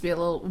her to just be a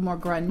little more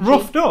grungy?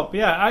 Roughed up,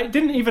 yeah. I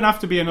didn't even have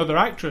to be another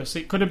actress.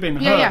 It could have been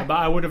her, but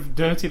I would have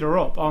dirtied her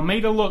up or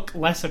made her look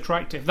less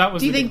attractive. That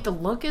was. Do you think the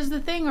look is the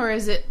thing, or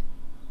is it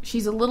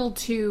she's a little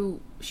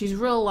too... She's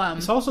real...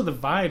 It's also the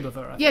vibe of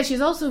her. Yeah,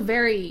 she's also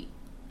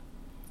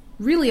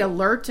really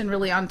alert and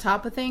really on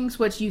top of things,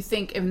 which you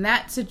think in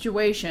that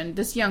situation,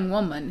 this young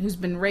woman who's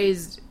been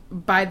raised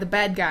by the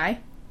bad guy...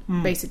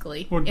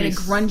 basically, in a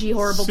grungy,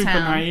 horrible super town.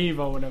 Super naive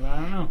or whatever,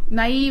 I don't know.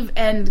 Naive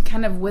and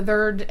kind of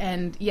withered,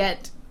 and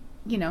yet,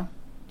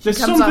 there's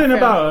something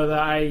about her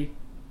that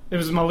it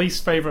was my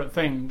least favourite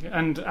thing.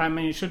 And,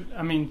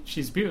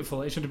 she's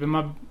beautiful. It should have been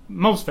my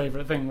most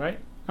favourite thing, right?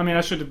 I mean,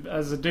 I should have,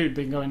 as a dude,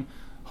 been going,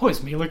 oh,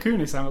 it's Mila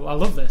Kunis, I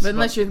love this. But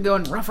unless you're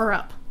going, rough her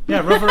up.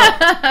 Yeah, rough her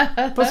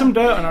up. Put some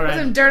dirt on her head. Put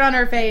some dirt on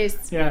her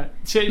face. Yeah.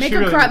 Make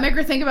her cry. Make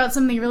her think about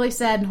something really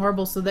sad and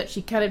horrible, so that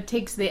she kind of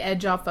takes the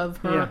edge off of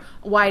her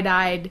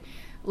wide-eyed,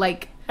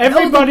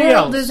 everybody the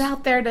world else is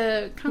out there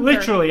to conquer.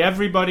 Literally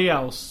everybody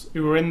else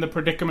who were in the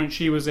predicament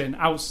she was in,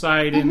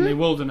 outside in the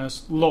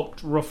wilderness,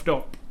 looked roughed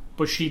up.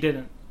 but she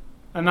didn't.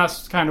 And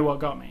that's kind of what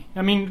got me.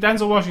 I mean,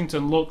 Denzel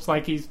Washington looks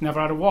like he's never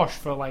had a wash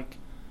for like...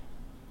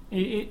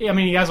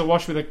 he has a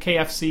wash with a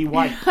KFC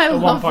wipe I at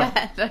love one point.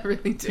 that. I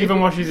really do. He even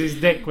washes his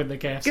dick with the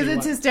KFC wipe. Because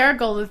it's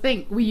hysterical to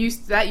think.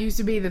 That used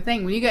to be the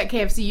thing. When you got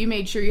KFC, you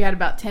made sure you had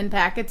about 10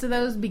 packets of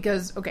those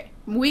because, okay,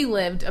 we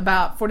lived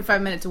about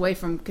 45 minutes away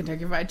from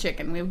Kentucky Fried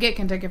Chicken. We would get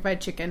Kentucky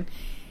Fried Chicken.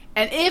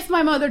 And if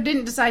my mother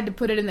didn't decide to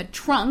put it in the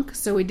trunk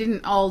so we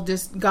didn't all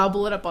just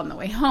gobble it up on the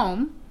way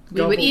home,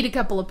 we would eat a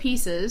couple of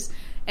pieces.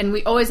 And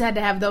we always had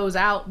to have those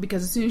out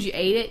because as soon as you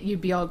ate it,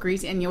 you'd be all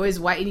greasy and you always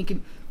wipe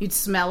and you'd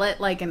smell it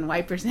like and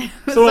wipe your sandwich.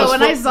 So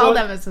when I saw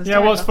them, it's so yeah,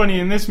 what's funny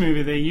in this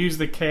movie, they use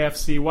the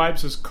KFC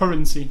wipes as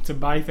currency to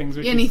buy things.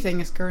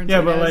 Anything is currency.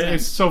 Yeah, but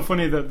it's so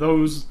funny that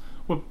those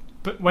were.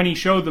 But when he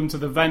showed them to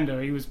the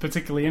vendor, he was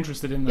particularly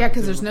interested in them. Yeah,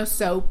 because there's no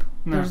soap.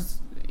 No. There's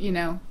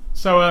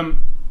So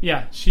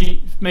yeah,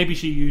 maybe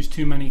she used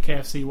too many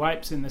KFC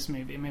wipes in this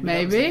movie.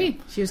 Maybe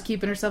she was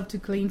keeping herself too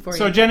clean for you.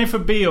 So Jennifer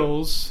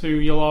Beals, who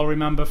you'll all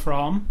remember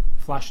from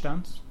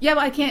Flashdance. Yeah,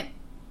 but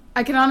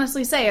I can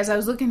honestly say, as I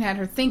was looking at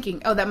her,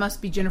 thinking, "Oh, that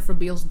must be Jennifer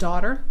Beals'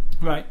 daughter."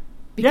 Right.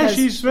 Because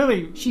she's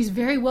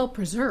very well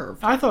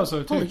preserved. I thought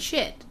so too. Holy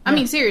shit! Yeah. I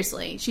mean,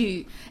 seriously,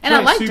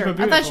 I liked her.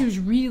 Beautiful. I thought she was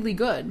really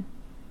good.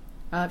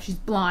 She's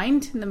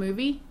blind in the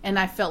movie, and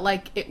I felt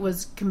like it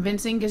was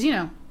convincing because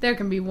there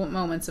can be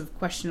moments of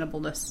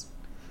questionableness.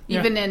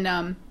 Even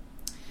in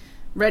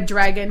Red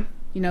Dragon,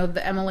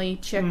 the Emily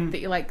chick that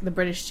you like, the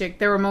British chick,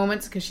 there were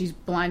moments, because she's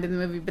blind in the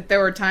movie, but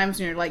there were times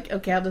when you're like,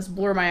 okay, I'll just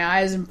blur my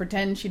eyes and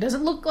pretend she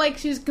doesn't look like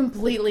she's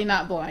completely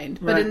not blind.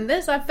 But in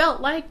this, I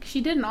felt like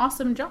she did an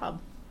awesome job.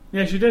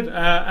 Yeah, she did.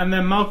 And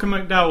then Malcolm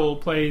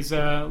McDowell plays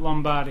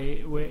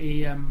Lombardi.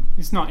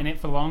 He's not in it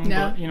for long,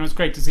 but it's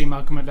great to see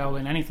Malcolm McDowell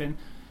in anything.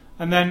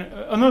 And then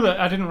another,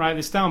 I didn't write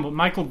this down, but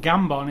Michael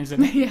Gambon is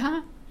in it.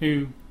 Yeah.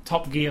 Who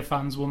Top Gear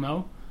fans will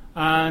know.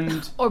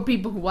 And or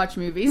people who watch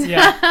movies.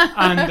 Yeah.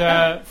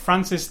 And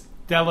Frances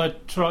Della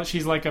Troy,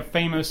 she's like a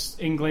famous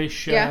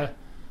English...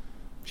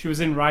 she was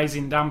in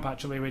Rising Damp,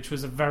 actually, which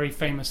was a very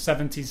famous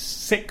 70s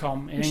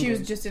sitcom in England. She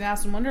was just in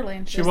Alice in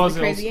Wonderland. She was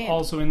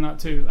also in that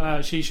too.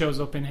 She shows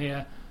up in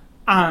here.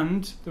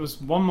 And there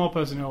was one more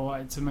person who I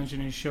wanted to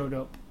mention who showed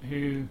up,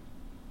 who...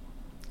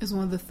 is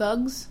one of the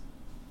thugs?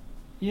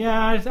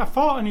 Yeah, I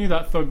thought I knew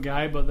that thug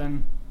guy, but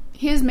then...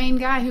 His main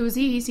guy, who was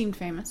he? He seemed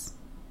famous.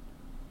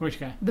 Which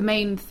guy? The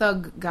main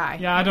thug guy.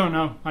 Yeah, I don't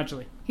know,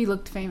 actually. He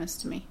looked famous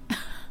to me.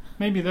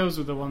 Maybe those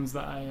were the ones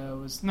that I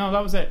was... No,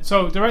 that was it.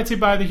 So, directed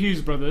by the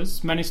Hughes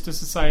brothers, Menace to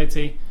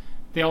Society.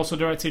 They also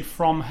directed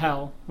From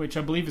Hell, which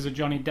I believe is a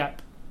Johnny Depp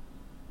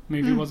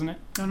movie, wasn't it?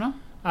 Don't know.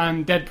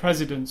 And Dead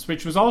Presidents,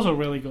 which was also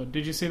really good.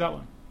 Did you see that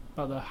one?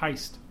 About the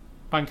heist.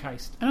 Bank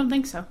heist. I don't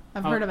think so.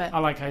 I've heard of it. I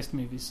like heist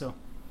movies, so...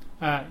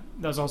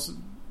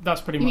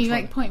 That's pretty you much... You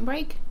mean like Point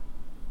Break?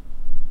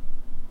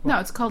 What? No,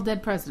 it's called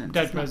Dead Presidents.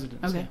 Dead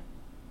Presidents, okay.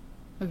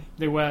 Yeah. Okay.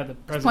 They wear the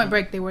president. Point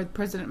Break, they wear the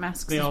president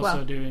masks they as well. They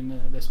also do in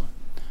this one.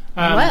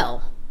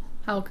 Well,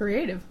 how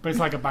creative. But it's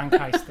like a bank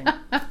heist thing.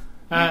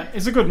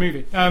 It's a good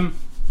movie.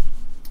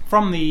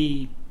 From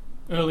the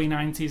early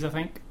 90s, I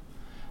think.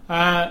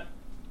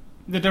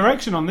 The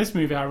direction on this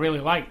movie I really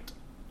liked.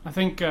 I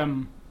think...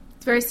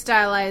 it's very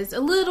stylized.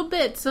 A little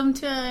bit,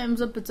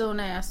 sometimes up its own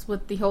ass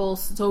with the whole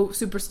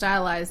super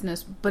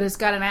stylizedness. But it's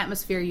got an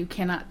atmosphere you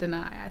cannot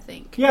deny, I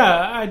think.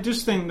 Yeah, I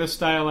just think the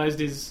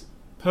stylized is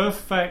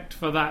perfect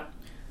for that.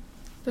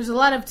 There's a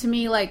lot of, to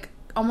me, like,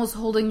 almost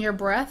holding your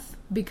breath,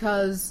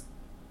 because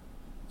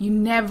you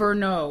never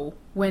know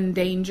when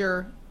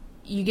danger...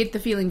 You get the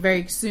feeling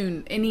very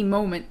soon, any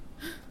moment,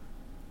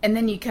 and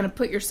then you kind of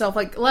put yourself...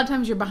 Like, a lot of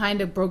times you're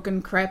behind a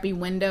broken, crappy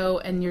window,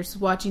 and you're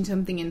watching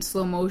something in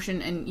slow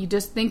motion, and you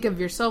just think of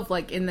yourself,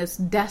 like, in this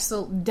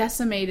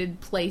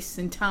decimated place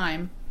in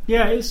time.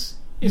 Yeah, it's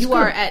you good.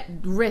 are at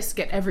risk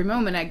at every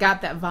moment. I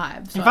got that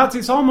vibe. So. In fact,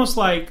 it's almost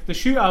like the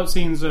shootout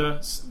scenes are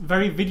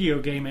very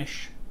video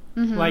game-ish.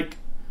 Mm-hmm. Like,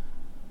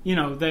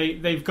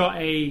 they've got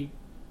I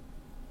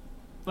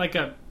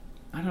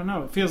don't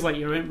know, it feels like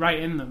you're right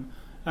in them.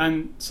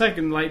 And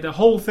second, like, the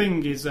whole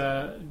thing is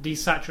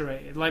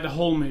desaturated, like the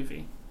whole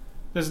movie.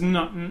 There's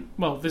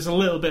there's a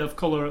little bit of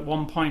colour at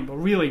one point, but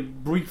really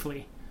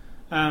briefly.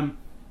 And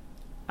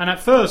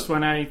at first,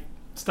 when I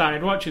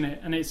started watching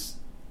it, and it's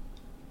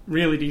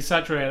really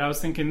desaturated, I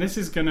was thinking, this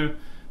is going to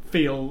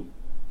feel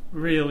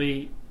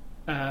really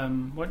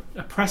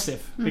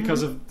oppressive,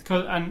 because and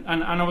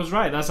I was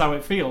right, that's how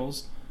it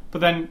feels. But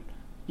then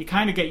you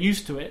kind of get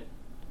used to it,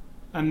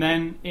 and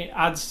then it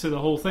adds to the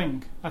whole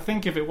thing. I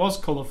think if it was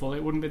colourful,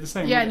 it wouldn't be the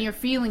same. Yeah, and your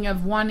feeling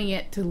of wanting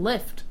it to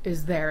lift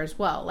is there as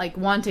well, like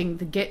wanting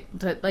to get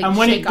to like. And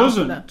when shake it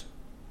doesn't,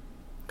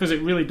 because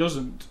it really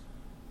doesn't,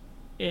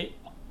 it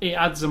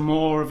adds a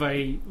more of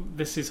a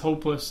this is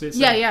hopeless. It's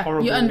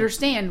horrible. You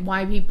understand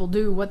why people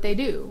do what they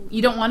do.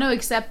 You don't want to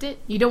accept it.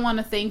 You don't want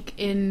to think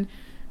in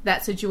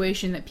that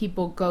situation that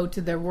people go to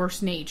their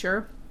worst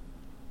nature.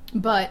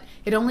 But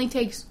it only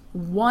takes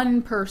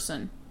one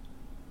person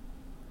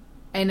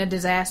in a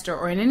disaster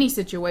or in any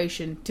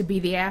situation to be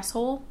the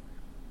asshole.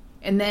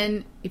 And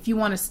then if you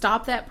want to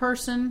stop that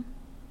person,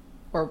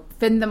 or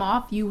fend them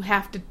off, you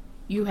have to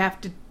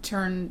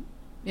turn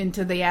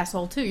into the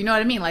asshole too. You know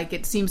what I mean? Like,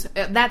 it seems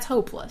that's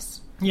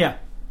hopeless. Yeah.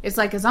 It's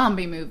like a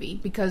zombie movie,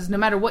 because no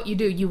matter what you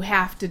do, you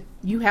have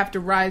to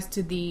rise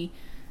to the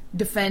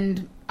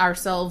defend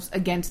ourselves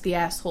against the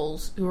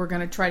assholes who are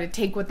going to try to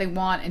take what they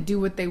want and do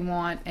what they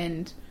want,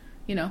 and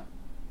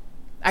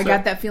I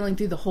got that feeling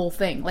through the whole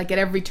thing. Like, at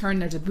every turn,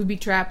 there's a booby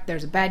trap,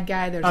 there's a bad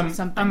guy, there's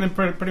something. And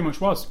there pretty much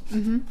was.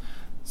 Mm-hmm.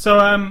 So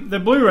the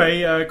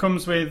Blu-ray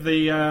comes with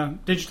the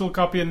digital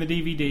copy and the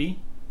DVD,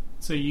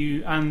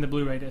 and the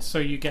Blu-ray disc, so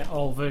you get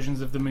all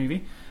versions of the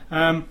movie.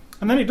 And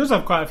then it does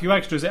have quite a few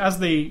extras. It has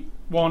the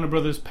Warner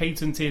Brothers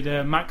patented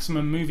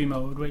maximum movie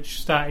mode,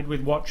 which started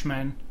with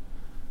Watchmen.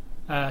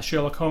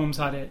 Sherlock Holmes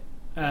had it,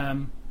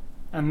 and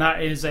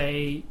that is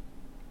a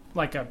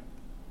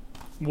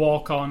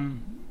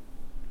walk-on.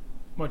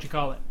 What do you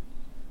call it?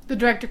 The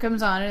director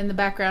comes on, and in the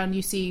background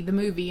you see the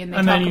movie, and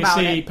then talk you about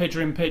see it.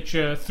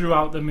 picture-in-picture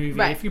throughout the movie.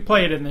 Right. If you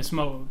play it in this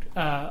mode,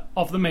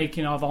 of the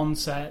making of,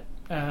 on-set,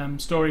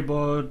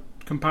 storyboard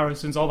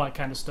comparisons, all that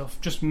kind of stuff.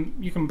 Just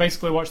you can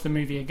basically watch the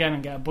movie again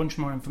and get a bunch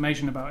more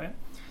information about it.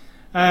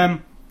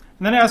 And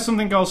then it has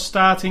something called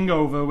Starting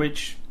Over,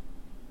 which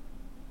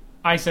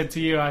I said to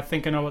you, I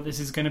think I know what this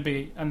is going to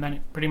be, and then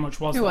it pretty much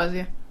was. It was,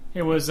 yeah.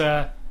 It was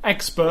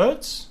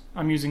experts.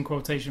 I'm using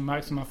quotation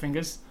marks on my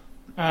fingers.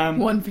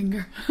 One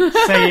finger.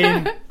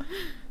 Saying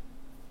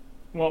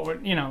what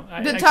would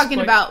they're talking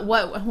about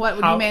what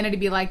would humanity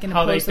be like in a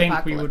post-apocalyptic. How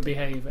they think we would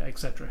behave,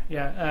 etc.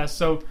 Yeah.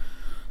 So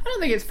I don't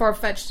think it's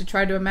far-fetched to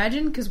try to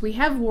imagine, because we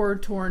have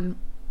war-torn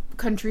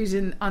countries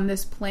on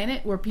this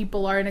planet where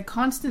people are in a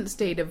constant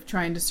state of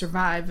trying to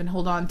survive and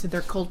hold on to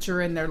their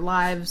culture and their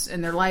lives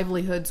and their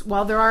livelihoods,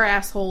 while there are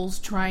assholes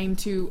trying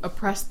to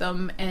oppress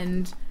them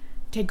and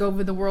take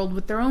over the world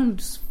with their own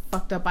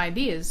fucked up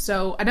ideas.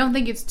 So I don't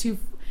think it's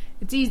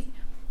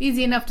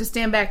easy enough to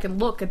stand back and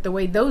look at the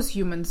way those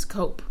humans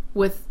cope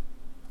with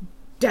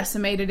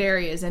decimated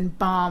areas and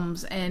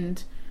bombs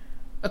and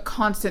a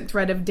constant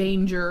threat of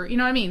danger. You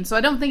know what I mean? So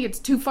I don't think it's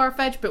too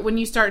far-fetched, but when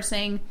you start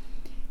saying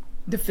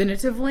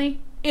definitively,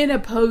 in a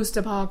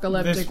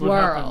post-apocalyptic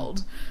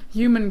world,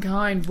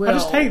 humankind will. I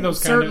just hate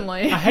those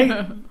certainly.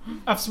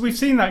 We've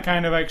seen that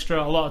kind of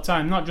extra a lot of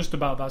time, not just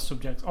about that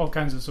subject, all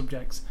kinds of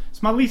subjects.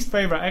 It's my least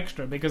favourite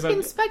extra because you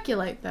can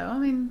speculate, though. I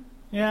mean,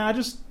 yeah, I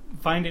just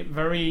find it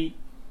very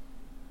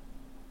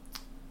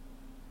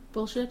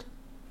bullshit.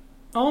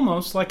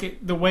 Almost like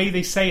the way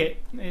they say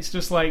it. It's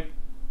just like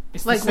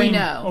it's like the same we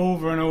know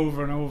over and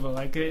over and over.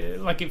 Like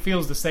it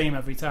feels the same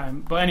every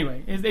time. But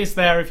anyway, it's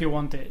there if you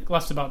want it. It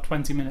lasts about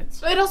 20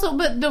 minutes.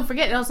 But don't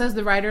forget, it also has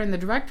the writer and the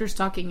directors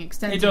talking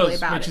extensively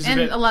about it,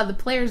 and a lot of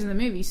the players in the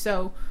movie.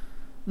 So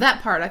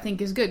that part I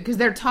think is good because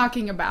they're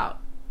talking about.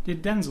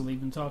 Did Denzel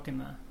even talk in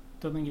there?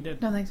 Don't think he did.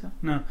 Don't think so.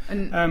 No.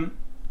 And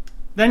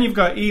then you've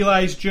got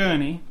Eli's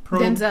journey.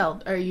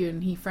 Denzel, are you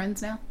and he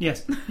friends now?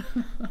 Yes.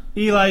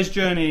 Eli's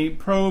journey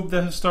probed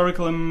the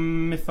historical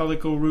and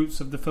mythological roots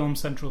of the film's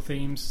central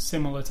themes.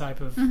 Similar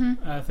type of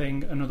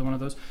thing. Another one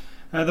of those.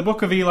 The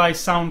Book of Eli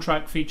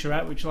soundtrack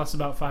featurette, which lasts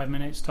about 5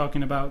 minutes,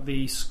 talking about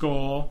the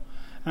score.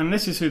 And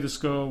this is who the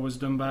score was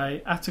done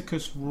by: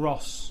 Atticus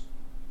Ross.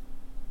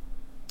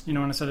 You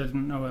know when I said I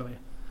didn't know earlier.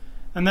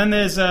 And then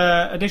there's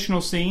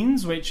additional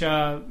scenes, which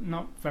are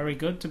not very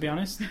good, to be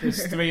honest.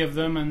 There's 3 of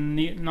them, and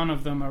none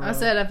of them are...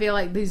 I feel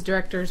like these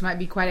directors might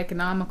be quite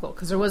economical,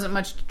 because there wasn't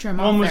much to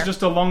trim off there. One was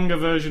just a longer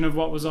version of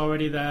what was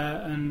already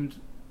there, and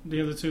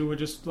the other 2 were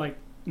just, like,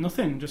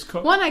 nothing, just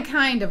cut. One I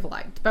kind of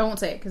liked, but I won't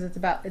say it, because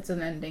it's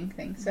an ending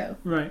thing, so...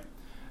 Right.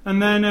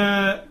 And then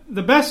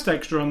the best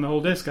extra on the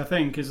whole disc, I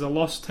think, is The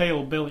Lost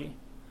Tale Billy,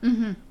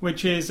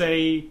 which is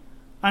a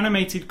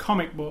animated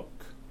comic book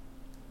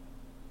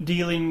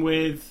dealing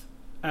with...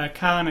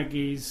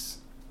 Carnegie's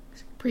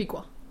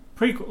prequel,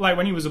 like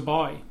when he was a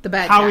boy, the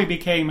bad how guy. He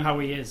became how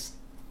he is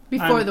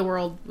before the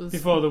world was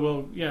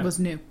was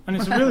new, and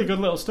it's a really good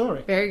little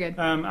story. Very good,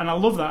 and I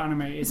love that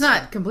animated. It's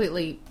not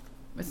totally.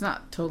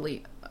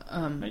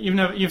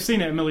 You've seen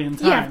it a million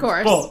times, yeah, of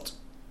course.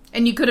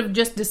 And you could have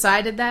just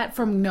decided that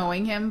from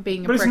knowing him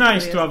being. But it's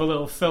nice to have a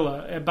little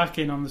filler back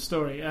in on the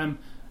story, and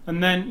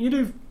then you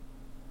do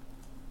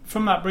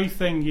from that brief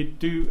thing you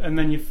do, and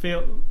then you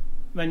feel.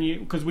 Then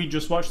because we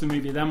just watched the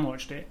movie, then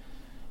watched it,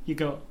 you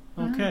go,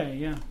 okay,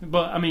 yeah.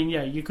 But I mean,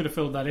 yeah, you could have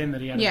filled that in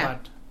that he had a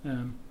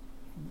bad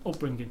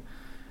upbringing.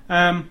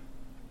 And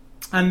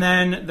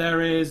then there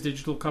is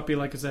digital copy,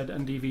 like I said,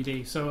 and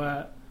DVD.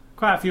 So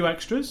quite a few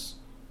extras.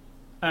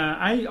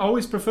 I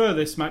always prefer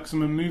this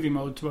maximum movie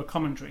mode to a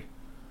commentary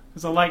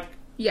because I like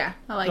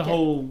the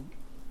whole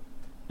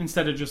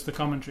instead of just the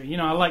commentary.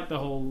 I like the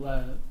whole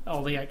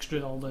all the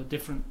extra, all the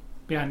different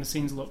behind the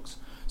scenes looks.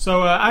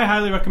 So I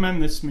highly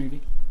recommend this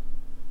movie.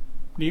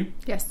 Do you?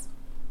 Yes.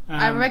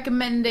 I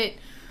recommend it.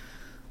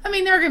 I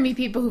mean, there are going to be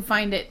people who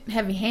find it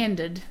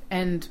heavy-handed.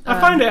 And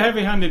I find it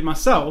heavy-handed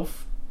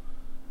myself.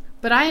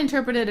 But I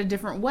interpret it a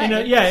different way. In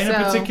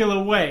a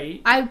particular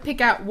way. I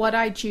pick out what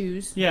I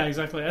choose. Yeah,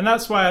 exactly. And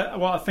that's what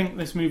I think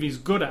this movie's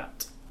good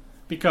at.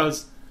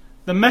 Because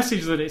the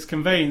message that it's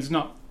conveying is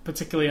not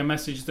particularly a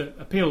message that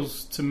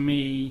appeals to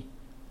me.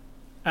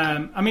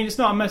 I mean, it's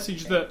not a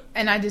message that...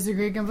 And I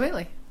disagree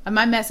completely.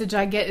 My message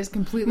I get is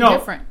completely No,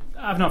 different.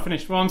 I've not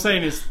finished. What I'm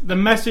saying is the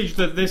message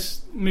that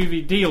this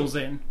movie deals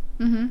in,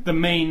 the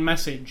main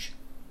message,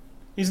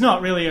 is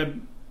not really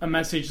a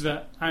message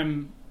that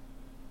I'm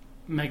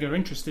mega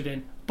interested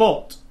in.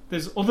 But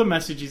there's other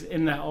messages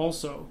in there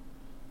also.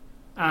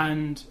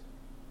 And,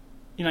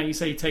 you know, you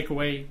say you take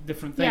away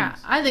different things. Yeah,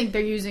 I think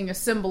they're using a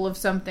symbol of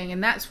something,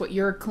 and that's what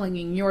you're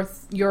clinging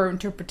your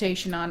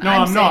interpretation on. No,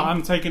 I'm not.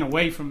 I'm taking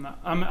away from that.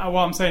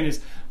 What I'm saying is,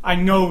 I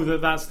know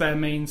that that's their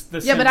main...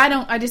 Yeah, but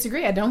I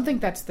disagree. I don't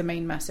think that's the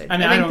main message.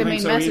 And I think the don't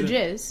main so message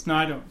either. is... No,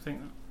 I don't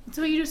think that. That's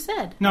what you just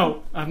said.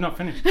 No, I've not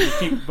finished.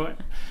 But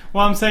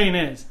what I'm saying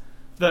is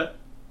that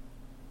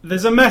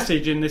there's a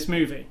message in this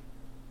movie.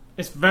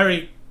 It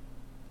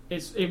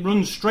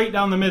runs straight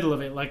down the middle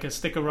of it like a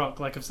stick of rock,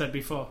 like I've said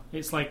before.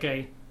 It's like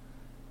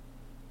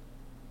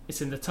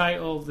it's in the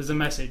title, there's a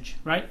message,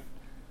 right?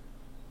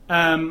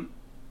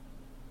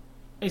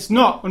 It's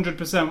not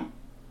 100%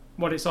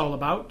 what it's all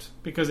about,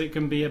 because it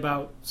can be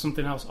about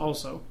something else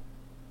also.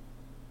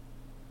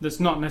 That's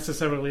not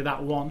necessarily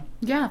that one.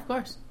 Yeah, of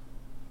course.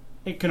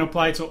 It can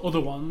apply to other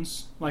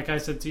ones. Like I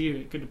said to you,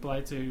 it could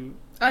apply to...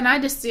 And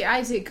I see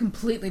it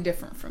completely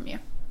different from you.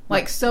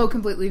 Like, so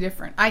completely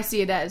different. I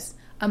see it as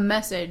a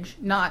message,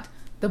 not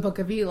the Book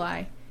of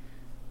Eli.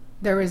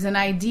 There is an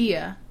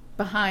idea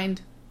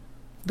behind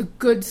the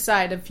good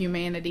side of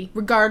humanity,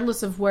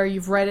 regardless of where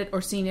you've read it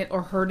or seen it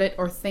or heard it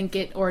or think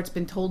it or it's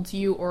been told to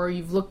you or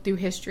you've looked through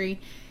history.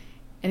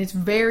 And it's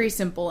very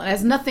simple. It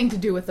has nothing to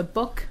do with the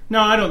book.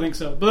 No, I don't think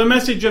so. But the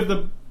message of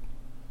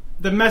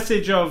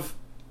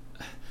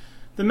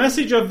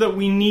that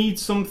we need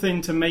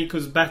something to make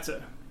us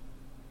better,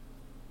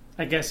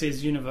 I guess,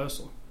 is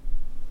universal.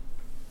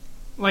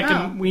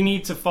 Like, we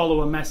need to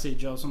follow a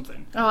message or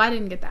something. Oh, I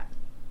didn't get that.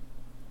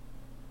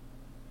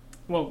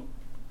 Well,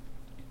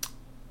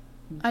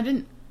 I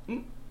didn't.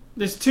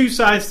 There's two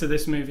sides to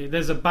this movie.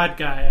 There's a bad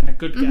guy and a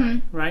good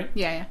guy, right?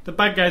 Yeah. The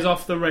bad guy's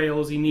off the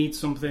rails. He needs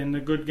something. The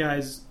good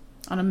guy's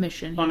on a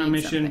mission.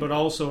 But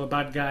also a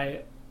bad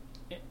guy.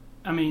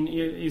 I mean,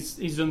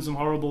 he's done some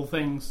horrible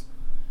things.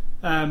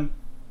 And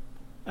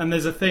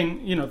there's a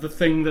thing, the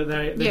thing that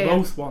they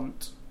both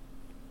want.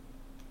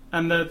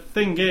 And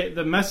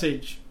the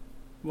message,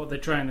 what they're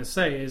trying to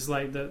say is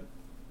like that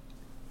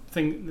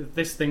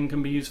this thing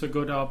can be used for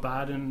good or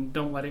bad, and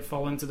don't let it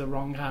fall into the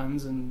wrong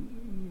hands, and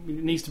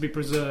it needs to be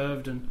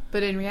preserved.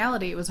 But in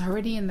reality, it was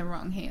already in the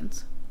wrong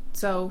hands.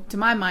 So, to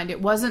my mind,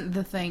 it wasn't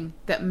the thing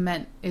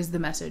that is the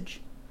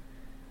message.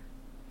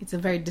 It's a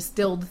very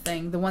distilled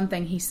thing. The one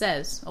thing he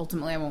says,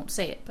 ultimately I won't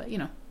say it, but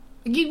you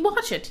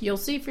watch it, you'll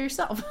see for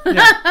yourself.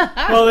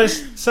 Yeah. Well,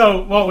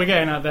 so what we're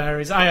getting at there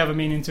is I have a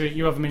meaning to it,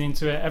 you have a meaning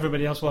to it,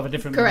 everybody else will have a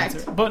different meaning to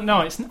it. But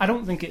no, I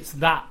don't think it's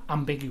that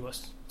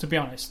ambiguous, to be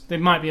honest. There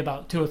might be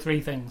about 2 or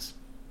 3 things.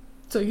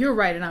 So you're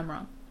right and I'm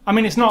wrong. I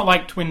mean, it's not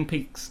like Twin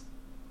Peaks.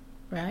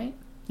 Right?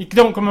 You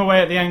don't come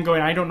away at the end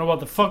going, I don't know what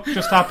the fuck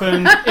just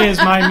happened, here's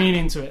my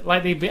meaning to it.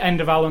 Like the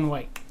end of Alan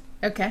Wake.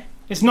 Okay.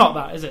 It's not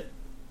that, is it?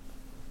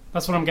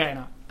 That's what I'm getting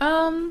at.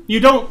 You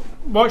don't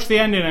watch the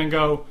ending and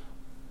go,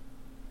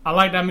 I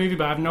like that movie,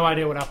 but I have no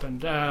idea what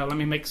happened. Let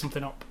me make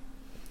something up.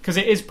 Because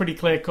it is pretty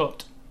clear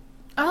cut.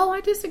 Oh, I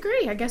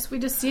disagree. I guess we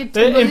just see it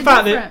totally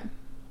different.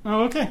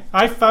 Oh, okay.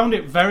 I found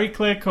it very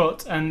clear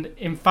cut, and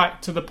in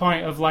fact, to the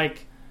point of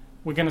like,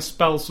 we're going to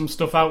spell some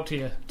stuff out to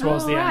you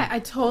towards the end. I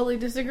totally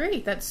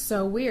disagree. That's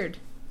so weird.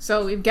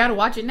 So you've got to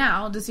watch it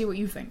now to see what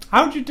you think.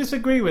 How did you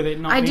disagree with it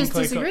not being clear cut? I just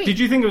disagree. Did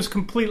you think it was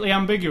completely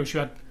ambiguous?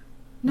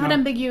 Not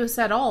ambiguous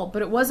at all,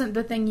 but it wasn't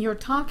the thing you're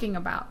talking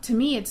about. To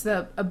me, it's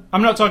I'm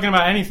not talking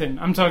about anything.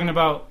 I'm talking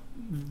about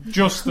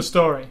just the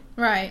story.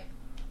 Right.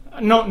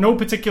 No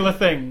particular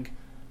thing.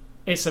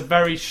 It's a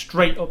very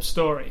straight up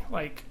story.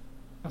 Like,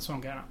 that's what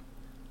I'm getting at.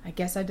 I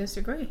guess I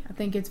disagree. I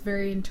think it's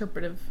very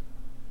interpretive.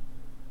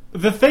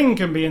 The thing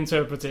can be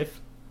interpretive.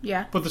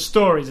 Yeah. But the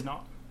story's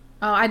not.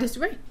 Oh, I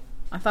disagree.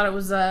 I thought it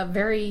was a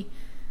very...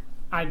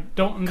 I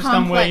don't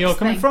understand where you're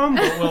coming from,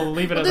 but we'll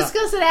leave it at that. We'll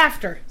discuss it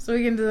after, so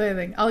we can do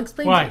anything. I'll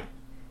explain Why? to you.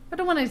 I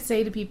don't want to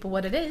say to people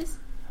what it is.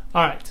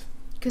 Alright.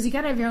 Because you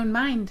got to have your own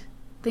mind.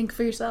 Think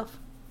for yourself.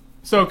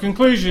 So,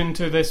 conclusion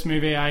to this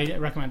movie, I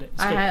recommend it.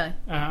 It's good. Highly.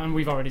 And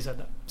we've already said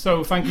that.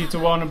 So, thank you to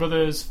Warner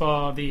Brothers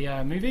for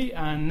the movie.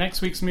 And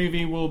next week's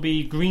movie will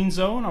be Green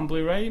Zone on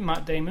Blu-ray,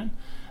 Matt Damon.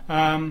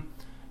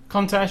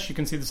 Contest, you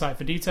can see the site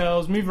for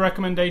details. Movie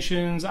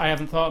recommendations, I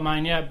haven't thought of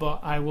mine yet, but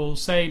I will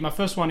say my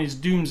first one is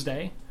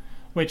Doomsday,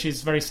 which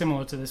is very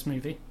similar to this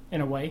movie,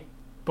 in a way,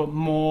 but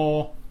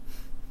more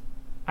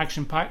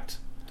action-packed.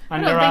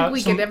 And I don't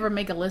think we could ever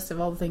make a list of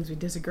all the things we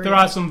disagree There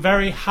are some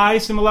very high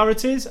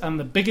similarities, and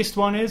the biggest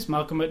one is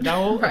Malcolm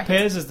McDowell Right.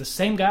 appears as the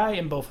same guy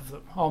in both of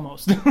them,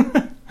 almost.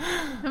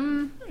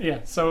 Yeah,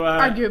 so...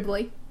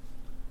 arguably.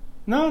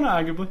 No,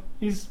 not arguably.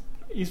 He's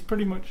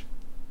pretty much...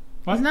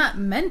 What? He's not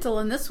mental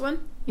in this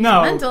one. He's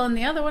No. mental in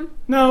the other one.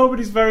 No, but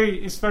he's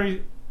very...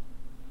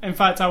 In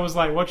fact, I was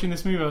like, watching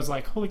this movie, I was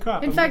like, holy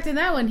crap. In fact, in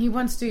that one, he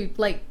wants to,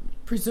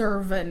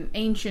 preserve an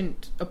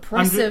ancient, I'm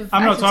oppressive...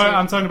 not attitude. talking.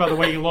 I'm talking about the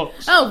way he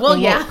looks. Oh, well, The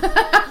look.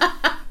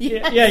 yeah.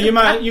 Yes.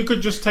 Yeah. You could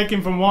just take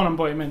him from one and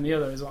put him in the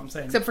other. Is what I'm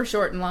saying. Except for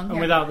short and long and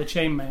hair. without the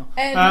chainmail.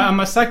 And-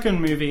 My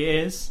second movie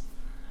is,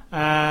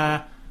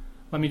 let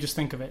me just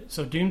think of it.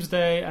 So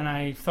Doomsday, and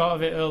I thought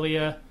of it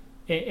earlier.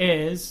 It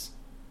is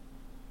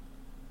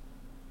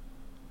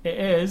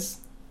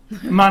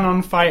Man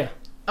on Fire,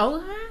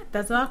 Oh,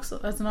 that's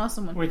an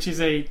awesome one. which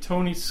is a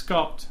Tony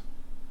Scott.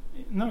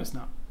 No, it's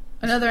not.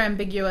 Another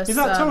ambiguous... Is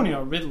that Tony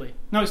or Ridley?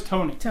 No, it's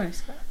Tony. Tony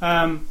Scott.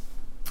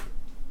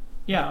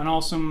 Yeah, an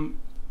awesome,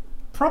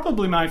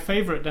 probably my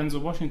favourite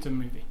Denzel Washington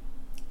movie.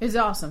 It's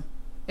awesome.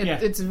 Yeah.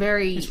 It's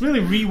very... It's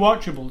really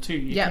rewatchable too.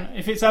 Yeah.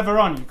 If it's ever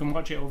on, you can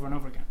watch it over and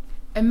over again.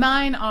 And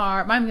mine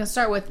I'm going to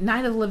start with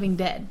Night of the Living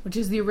Dead, which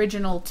is the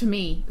original, to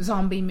me,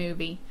 zombie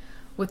movie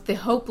with the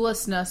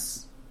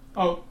hopelessness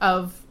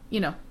of,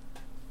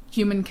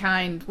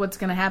 humankind, what's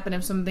going to happen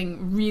if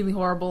something really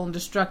horrible and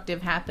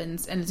destructive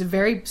happens. And it's a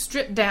very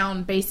stripped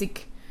down,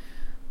 basic,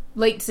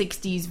 late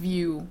 60s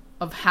view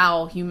of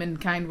how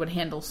humankind would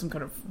handle some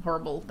kind of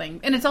horrible thing.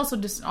 And it's also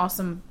just an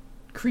awesome,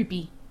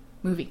 creepy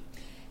movie.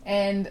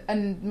 And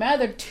my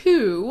other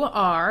two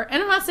are,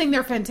 and I'm not saying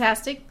they're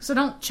fantastic, so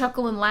don't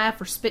chuckle and laugh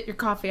or spit your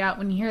coffee out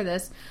when you hear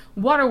this,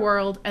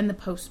 Waterworld and The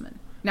Postman.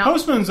 Now,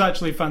 Postman's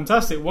actually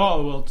fantastic.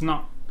 Waterworld's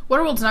not.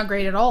 Waterworld's not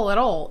great at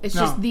all. It's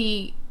No.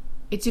 just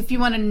it's if you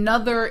want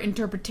another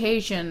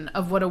interpretation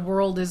of what a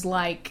world is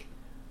like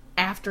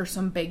after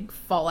some big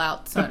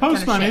fallout. The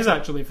Postman is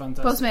actually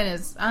fantastic. Postman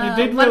is. It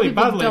did a lot really of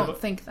people badly. don't but-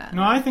 think that.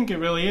 No, I think it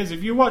really is.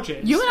 If you watch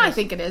it, You and I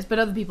think it is, but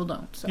other people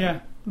don't. So.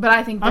 Yeah. But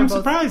I think they're I'm both...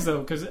 surprised though,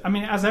 because I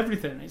mean, as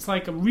everything, it's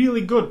like a really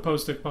good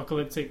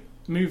post-apocalyptic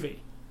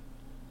movie.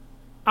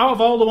 Out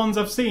of all the ones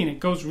I've seen, it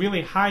goes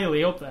really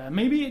highly up there.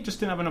 Maybe it just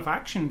didn't have enough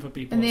action for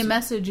people. And the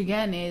message,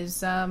 again,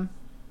 is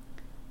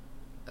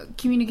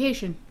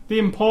communication. The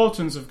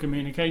importance of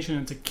communication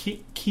and to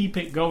keep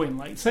it going,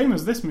 like same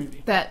as this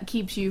movie. That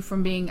keeps you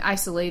from being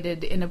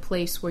isolated in a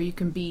place where you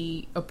can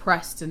be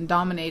oppressed and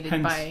dominated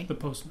Hence by... The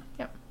Postman.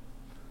 Yep.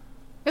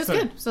 It was So-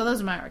 good. So those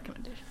are my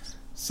recommendations.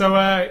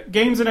 So,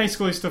 games and ice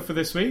stuff for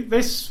this week.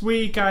 This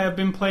week I have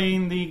been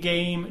playing the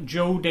game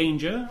Joe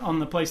Danger on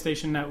the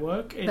PlayStation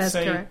Network. It's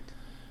That's correct.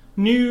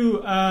 New,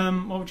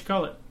 what would you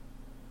call it?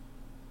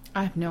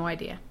 I have no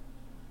idea.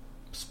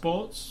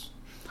 Sports?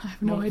 I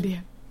have no What?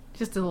 idea.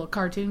 Just a little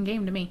cartoon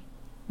game to me.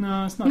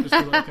 No, it's not just a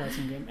little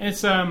cartoon game.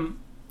 It's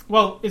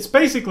it's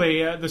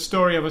basically the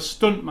story of a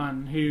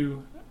stuntman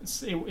who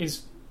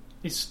his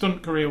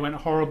stunt career went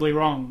horribly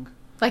wrong.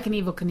 Like an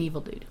Evel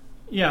Knievel dude.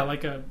 Yeah,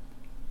 like a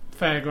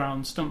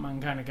fairground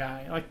stuntman kind of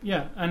guy. Like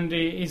and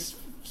his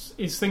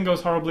thing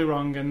goes horribly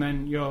wrong, and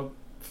then you're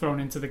thrown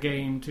into the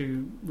game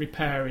to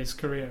repair his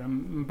career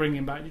and bring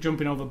him back,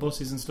 jumping over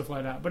buses and stuff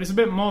like that. But it's a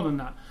bit more than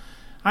that.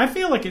 I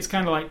feel like it's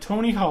kind of like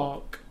Tony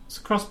Hawk. It's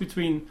a cross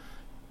between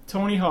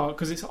Tony Hawk,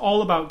 because it's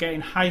all about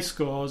getting high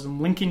scores and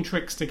linking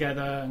tricks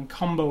together and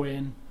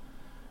comboing.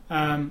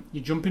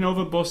 You're jumping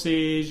over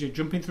buses, you're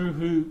jumping through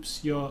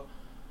hoops, you're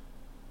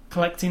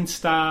collecting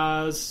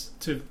stars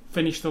to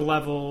finish the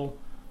level.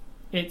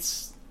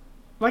 It's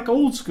like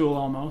old school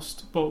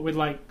almost, but with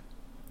like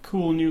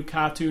cool new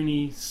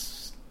cartoony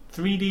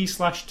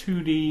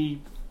 3D/2D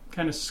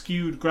kind of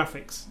skewed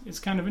graphics. It's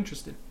kind of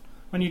interesting.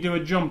 When you do a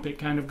jump, it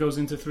kind of goes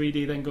into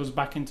 3D, then goes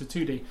back into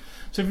 2D.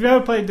 So if you've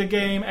ever played the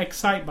game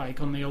Excitebike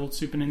on the old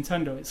Super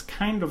Nintendo, it's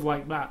kind of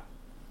like that,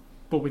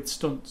 but with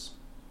stunts.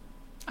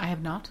 I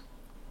have not.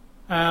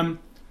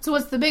 So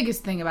what's the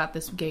biggest thing about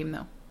this game,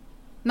 though?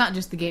 Not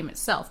just the game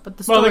itself, but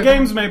the story. Well, the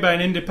game's made by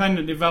an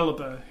independent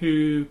developer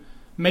who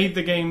made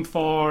the game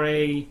for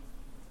a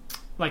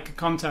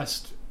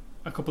contest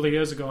a couple of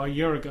years ago, a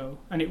year ago,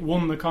 and it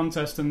won the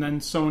contest, and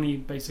then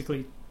Sony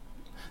basically...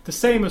 The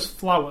same as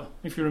Flower,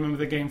 if you remember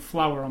the game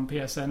Flower on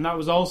PSN. That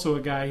was also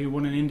a guy who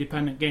won an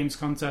independent games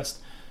contest,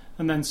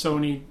 and then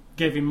Sony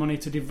gave him money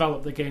to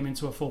develop the game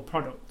into a full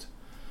product.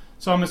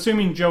 So I'm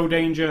assuming Joe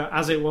Danger,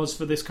 as it was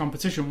for this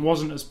competition,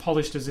 wasn't as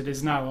polished as it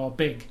is now, or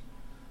big.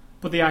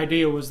 But the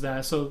idea was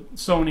there, so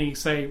Sony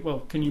say,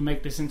 well, can you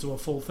make this into a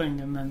full thing?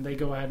 And then they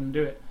go ahead and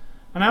do it.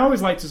 And I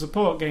always like to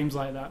support games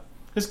like that.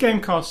 This game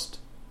cost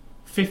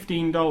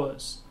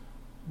 $15.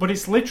 But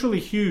it's literally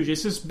huge.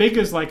 It's as big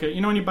as like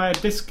when you buy a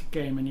disc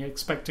game and you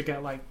expect to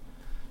get like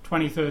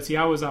 20, 30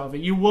 hours out of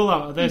it. You will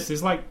out of this.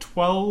 There's like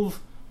 12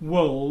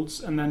 worlds,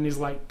 and then there's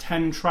like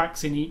 10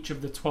 tracks in each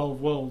of the 12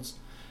 worlds.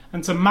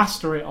 And to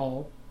master it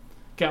all,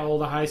 get all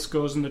the high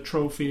scores and the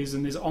trophies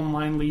and these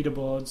online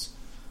leaderboards,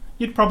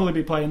 you'd probably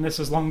be playing this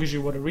as long as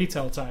you would a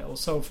retail title.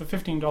 So for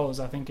 $15,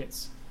 I think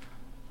it's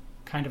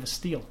kind of a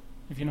steal,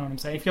 if you know what I'm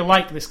saying. If you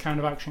like this kind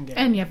of action game.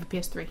 And you have a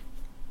PS3.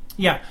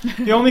 Yeah,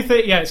 the only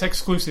thing, it's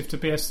exclusive to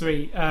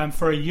PS3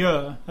 for a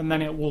year, and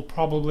then it will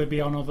probably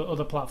be on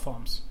other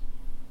platforms.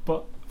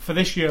 But for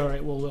this year,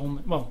 it will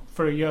only,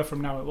 for a year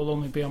from now, it will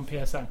only be on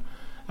PSN.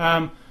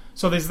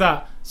 So there's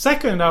that.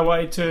 Second, I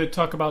wanted to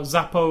talk about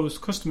Zappos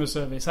customer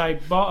service. I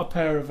bought a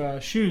pair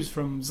of shoes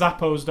from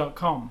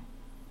Zappos.com.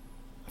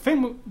 I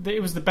think that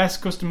it was the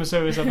best customer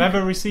service I've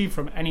ever received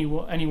from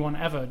anyone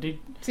ever.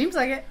 Seems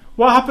like it.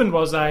 What happened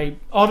was I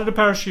ordered a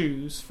pair of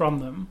shoes from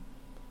them.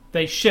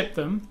 They shipped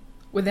them.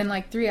 Within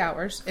like 3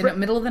 hours, in the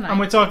middle of the night. And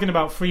we're talking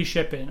about free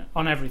shipping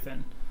on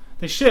everything.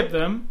 They shipped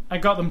them. I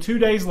got them 2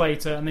 days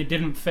later, and they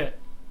didn't fit.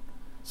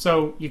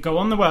 So you go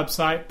on the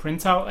website,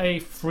 print out a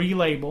free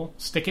label,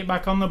 stick it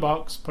back on the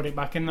box, put it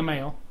back in the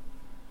mail.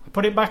 I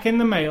put it back in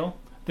the mail.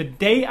 The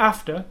day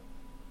after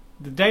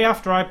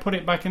I put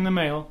it back in the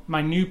mail,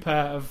 my new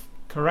pair of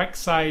correct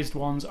sized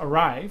ones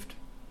arrived.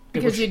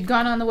 Because you'd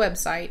gone on the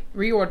website,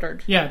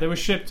 reordered. Yeah, they were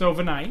shipped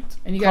overnight.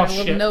 And you got a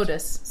little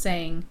notice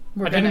saying,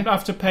 I didn't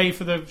have to pay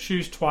for the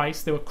shoes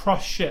twice. They were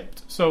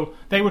cross-shipped. So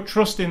they were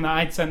trusting that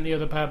I'd sent the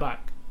other pair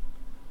back,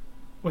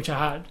 which I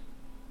had.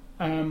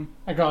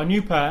 I got a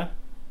new pair,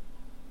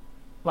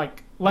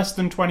 like less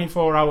than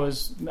 24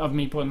 hours of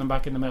me putting them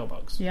back in the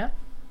mailbox. Yeah.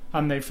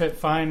 And they fit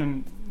fine,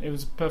 and it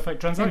was a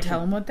perfect transaction. And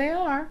tell them what they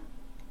are.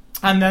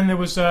 And then there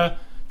was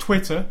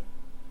Twitter.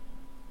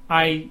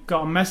 I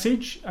got a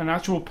message, an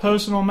actual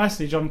personal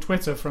message on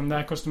Twitter from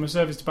their customer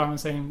service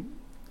department saying,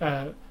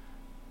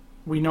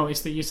 we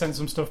noticed that you sent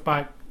some stuff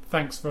back.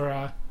 Thanks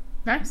for...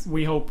 nice.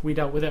 We hope we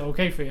dealt with it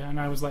okay for you. And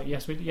I was like,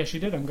 yes, you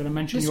did. I'm going to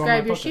mention you on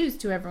my Describe your podcast. shoes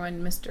to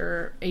everyone,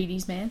 Mr.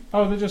 80s man.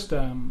 Oh, they're just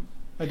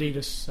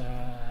Adidas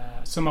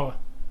Samoa.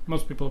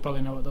 Most people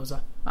probably know what those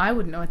are. I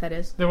wouldn't know what that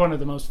is. They're one of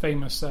the most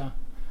famous...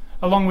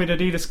 along with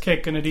Adidas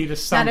Kick and Adidas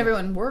Samba. Not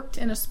everyone worked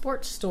in a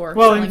sports store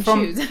selling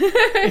shoes.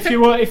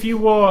 if you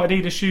wore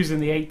Adidas shoes in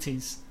the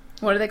 80s.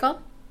 What are they called?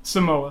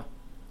 Samoa.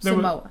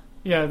 Samoa.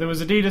 There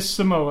was Adidas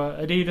Samoa,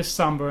 Adidas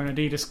Samba, and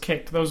Adidas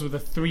Kick. Those were the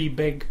three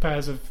big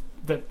pairs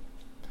that...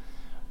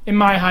 In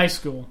my high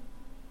school,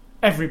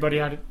 everybody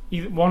had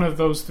either one of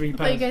those three I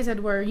pairs. thought you guys had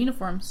to wear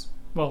uniforms.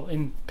 Well,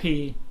 in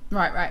PE.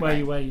 Right. Where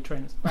you wear your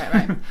trainers.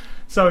 Right.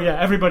 So, yeah,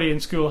 everybody in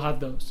school had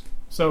those.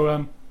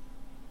 So,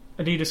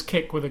 Adidas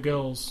Kick were the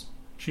girls'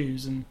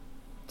 shoes, and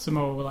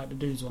Samoa were like the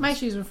dudes' ones. My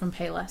shoes were from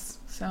Payless,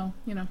 so,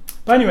 you know.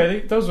 But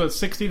anyway, those were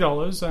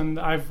 $60, and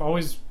I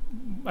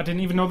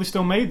didn't even know they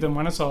still made them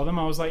when I saw them.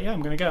 I was like, yeah,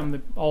 I'm going to get them.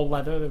 They're all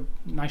leather. They're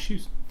nice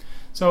shoes.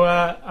 So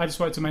I just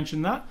wanted to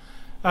mention that.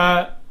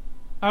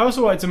 I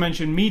also wanted to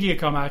mention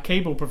Mediacom, our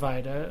cable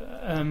provider.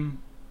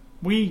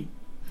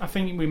 I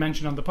think we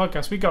mentioned on the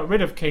podcast, we got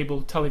rid of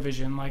cable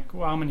television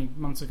how many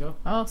months ago?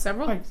 Oh,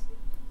 several?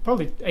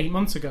 Probably 8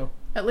 months ago.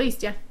 At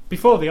least, yeah.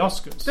 Before the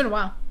Oscars. It's been a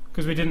while.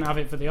 Because we didn't have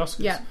it for the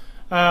Oscars.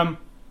 Yeah.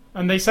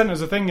 And they sent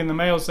us a thing in the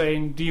mail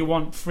saying, do you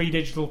want free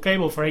digital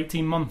cable for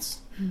 18 months?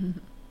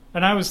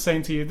 And I was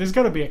saying to you, there's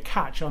got to be a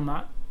catch on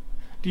that.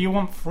 Do you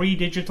want free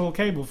digital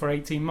cable for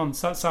 18 months?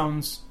 That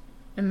sounds...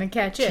 And the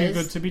catch too is,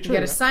 good to be true. you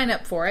got to sign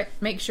up for it.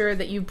 Make sure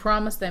that you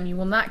promise them you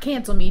will not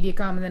cancel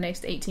Mediacom in the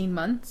next 18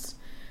 months.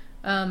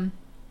 You don't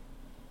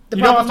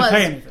have to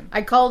pay anything.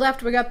 I called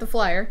after we got the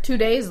flyer, 2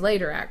 days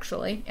later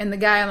actually, and the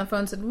guy on the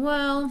phone said,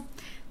 well,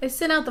 they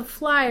sent out the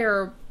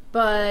flyer,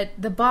 but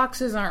the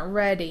boxes aren't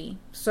ready.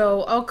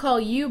 So I'll call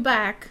you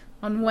back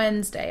on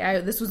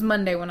Wednesday. This was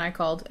Monday when I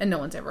called, and no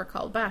one's ever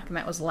called back, and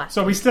that was last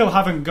So week. we still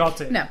haven't got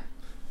it. No.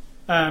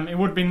 It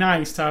would be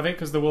nice to have it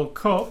because the World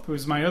Cup,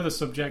 who's my other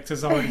subject,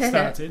 has already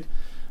started.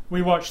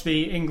 We watched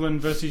the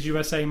England versus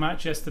USA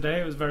match yesterday.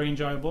 It was very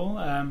enjoyable.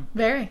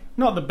 Very.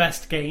 Not the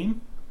best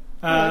game.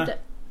 I loved it.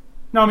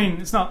 No, I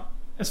mean, it's not...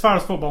 As far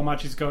as football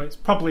matches go, it's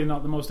probably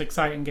not the most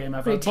exciting game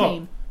ever. Pretty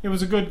tame. But it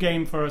was a good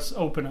game for us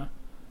opener.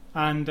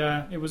 And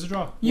it was a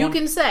draw. You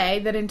can say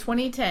that in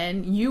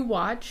 2010, you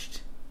watched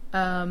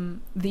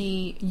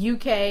the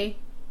UK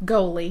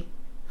goalie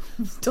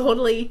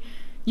totally...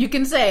 You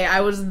can say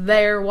I was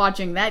there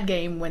watching that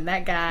game when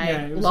that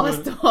guy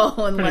lost the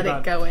ball and let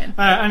it go in.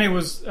 And it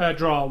was a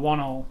draw,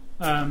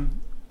 1-1.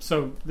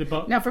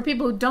 Now, for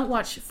people who don't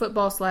watch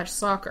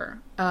football/soccer,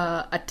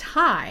 a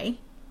tie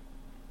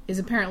is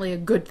apparently a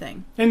good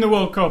thing. In the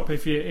World Cup,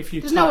 if you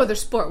there's no other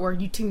sport where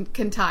you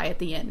can tie at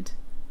the end.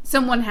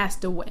 Someone has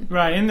to win.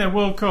 Right, in the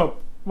World Cup,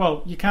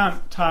 well, you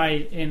can't tie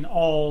in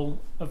all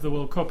of the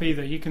World Cup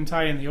either. You can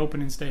tie in the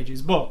opening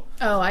stages, but...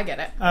 Oh, I get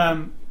it.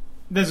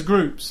 There's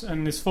groups,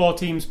 and there's 4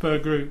 teams per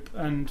group,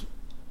 and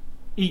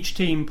each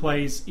team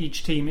plays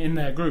each team in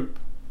their group.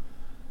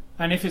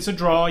 And if it's a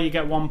draw, you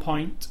get 1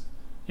 point.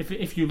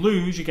 If you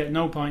lose, you get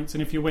no points,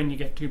 and if you win, you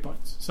get 2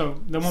 points.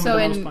 So the one with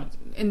the most points.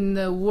 In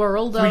the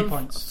world 3 of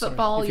points,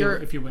 football,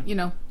 if you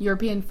win.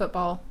 European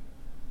football,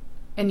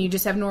 and you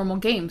just have normal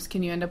games,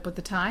 can you end up with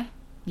a tie?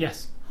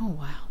 Yes. Oh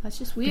wow, that's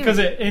just weird. Because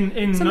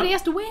somebody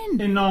has to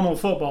win. In normal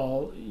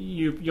football,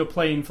 you're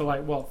playing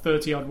for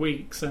 30 odd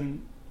weeks,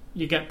 and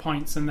you get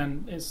points, and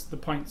then it's the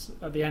points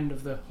at the end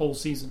of the whole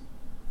season.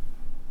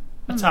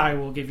 A tie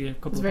will give you a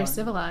couple of points. It's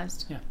very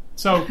civilized. Yeah.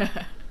 So,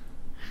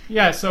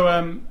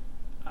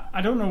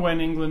 I don't know when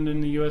England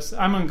and the US...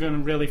 I'm going to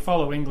really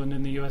follow England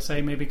and the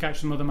USA, maybe catch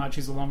some other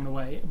matches along the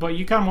way. But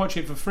you can watch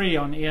it for free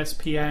on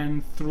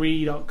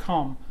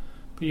ESPN3.com.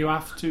 But you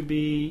have to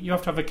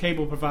have a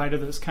cable provider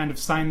that's kind of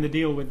signed the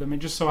deal with them. It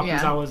just so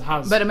happens ours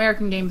has. But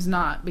American Game's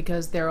not,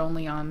 because they're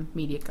only on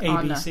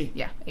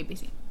ABC.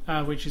 ABC.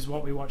 Which is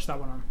what we watched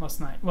that one on last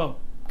night. Well,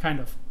 kind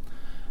of.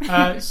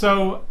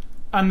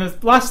 And the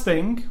last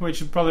thing,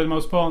 which is probably the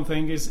most important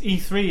thing, is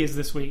E3 is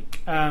this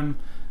week.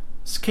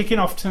 It's kicking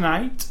off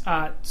tonight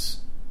at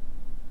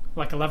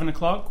like 11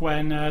 o'clock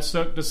when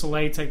Cirque du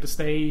Soleil take the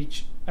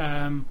stage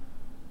in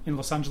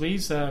Los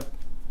Angeles.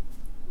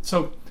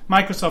 So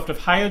Microsoft have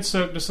hired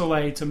Cirque du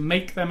Soleil to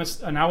make them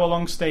an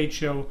hour-long stage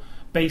show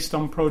based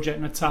on Project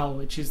Natal,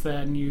 which is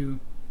their new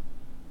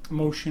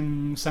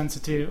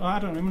motion-sensitive, I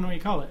don't even know what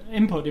you call it,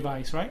 input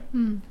device, right?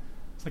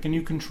 It's like a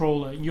new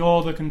controller.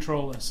 You're the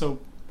controller. So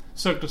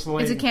Cirque du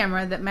Soleil. It's a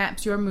camera that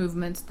maps your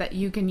movements that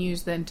you can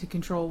use then to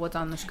control what's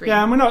on the screen.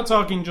 Yeah, and we're not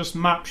talking just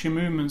maps your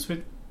movements.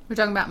 We're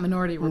talking about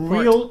Minority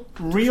Report.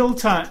 Real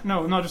time.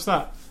 No, not just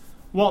that.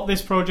 What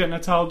this Project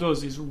Natal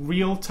does is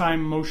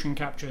real-time motion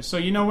capture. So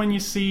you know when you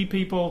see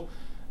people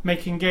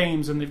making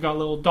games and they've got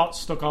little dots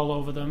stuck all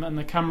over them and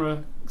the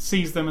camera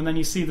sees them and then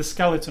you see the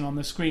skeleton on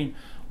the screen.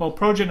 Well,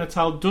 Project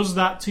Natal does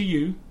that to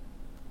you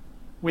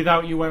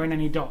without you wearing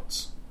any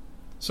dots.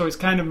 So it's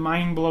kind of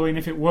mind-blowing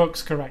if it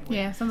works correctly.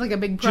 Yeah, sounds like a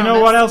big promise. promise. Do you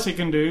know what else it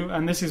can do?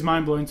 And this is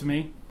mind-blowing to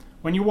me.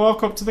 When you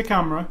walk up to the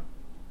camera,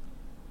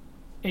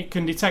 it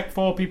can detect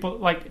 4 people.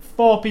 Like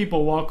 4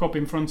 people walk up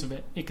in front of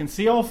it. It can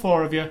see all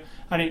 4 of you,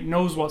 and it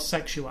knows what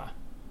sex you are.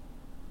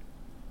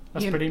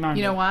 That's pretty mind-blowing.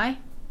 You know why?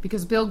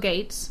 Because Bill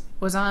Gates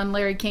was on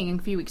Larry King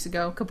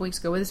a couple weeks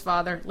ago with his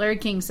father. Larry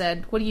King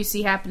said, what do you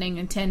see happening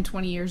in 10,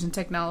 20 years in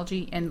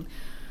technology? And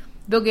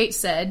Bill Gates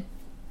said,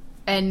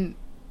 and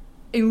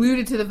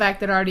alluded to the fact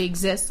that it already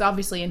exists,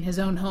 obviously in his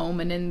own home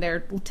and in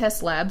their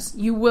test labs,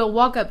 you will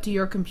walk up to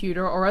your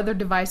computer or other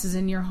devices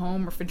in your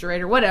home,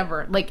 refrigerator,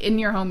 whatever. Like in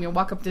your home, you'll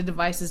walk up to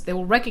devices, they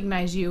will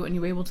recognize you and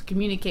you'll be able to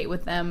communicate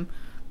with them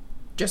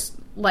just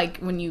like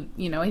when he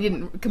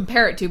didn't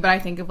compare it to, but I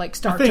think of like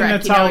Star Trek. I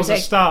think Natal's a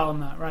start on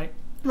that, right?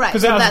 Right.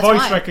 Because it has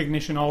voice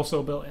recognition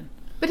also built in.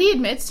 But he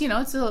admits,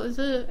 it's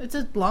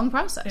a long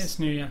process. It's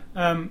new, yeah.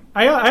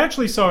 I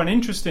actually saw an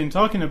interesting,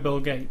 talking of Bill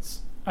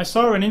Gates, I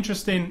saw an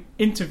interesting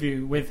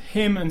interview with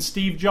him and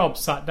Steve Jobs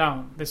sat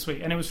down this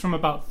week, and it was from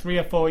about 3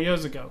 or 4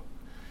 years ago.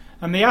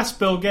 And they asked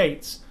Bill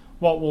Gates,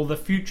 what will the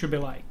future be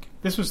like?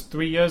 This was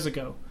 3 years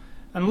ago.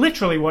 And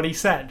literally what he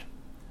said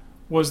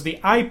was the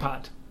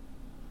iPad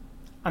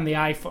and the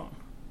iPhone.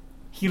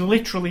 You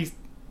mean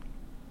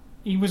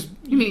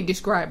he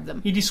described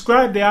them? He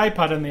described the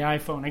iPad and the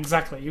iPhone,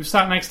 exactly. He was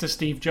sat next to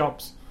Steve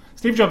Jobs.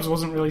 Steve Jobs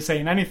wasn't really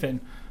saying anything,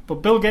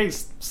 but Bill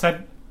Gates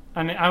said,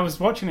 and I was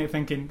watching it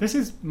thinking, this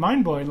is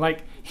mind-blowing.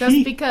 Like,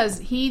 just because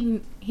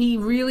he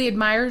really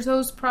admires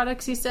those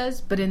products, he says,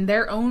 but in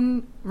their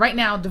own, right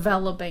now,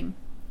 developing,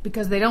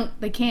 because they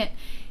can't,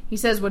 he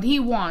says what he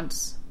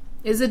wants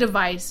is a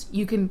device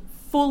you can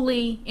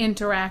fully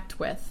interact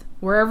with.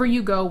 Wherever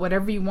you go,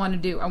 whatever you want to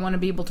do. I want to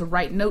be able to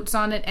write notes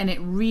on it, and it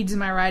reads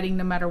my writing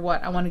no matter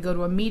what. I want to go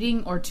to a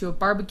meeting or to a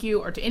barbecue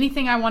or to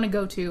anything I want to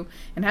go to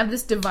and have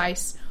this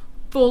device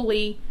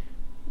fully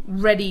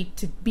ready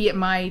to be at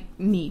my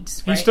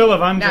needs. Right? He still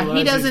evangelizes. Now,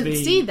 he doesn't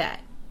see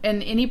that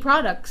in any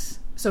products,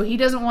 so he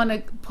doesn't want to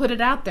put it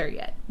out there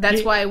yet.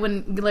 That's why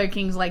when Larry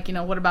King's like,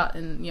 what about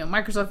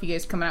Microsoft? You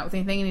guys coming out with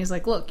anything? And he's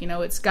like, look,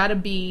 it's got to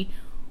be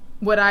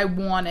what I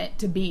want it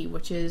to be,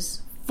 which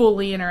is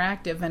fully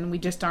interactive, and we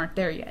just aren't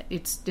there yet.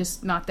 It's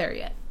just not there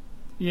yet.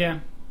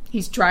 Yeah.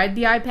 He's tried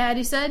the iPad,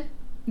 he said.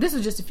 This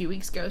was just a few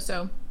weeks ago,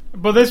 so.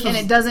 But this was...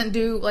 And it doesn't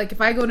do, like, if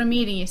I go to a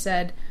meeting, he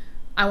said,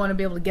 I want to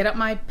be able to get up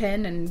my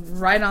pen and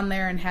write on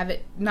there and have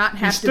it not have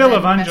to... He still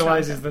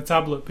evangelizes the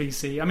tablet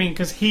PC. I mean,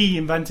 because he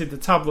invented the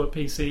tablet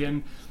PC,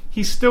 and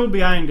he's still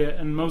behind it,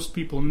 and most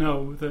people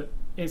know that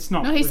it's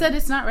not... No, he said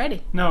it's not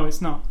ready. No,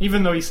 it's not.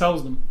 Even though he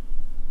sells them.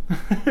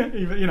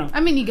 I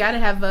mean, you got to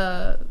have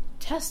a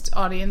test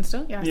audience,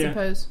 don't you? I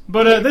suppose.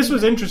 But this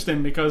was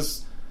interesting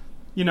because,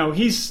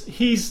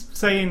 he's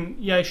saying,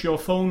 yes, your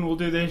phone will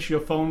do this,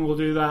 your phone will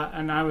do that,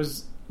 and I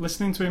was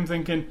listening to him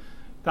thinking,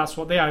 that's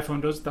what the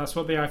iPhone does, that's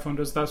what the iPhone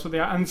does, that's what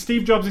the... And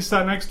Steve Jobs is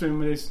sat next to him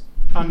with his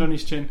hand on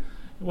his chin.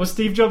 Was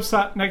Steve Jobs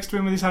sat next to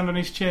him with his hand on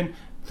his chin?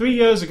 3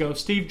 years ago,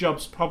 Steve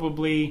Jobs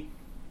probably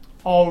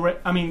already...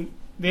 I mean,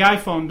 the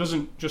iPhone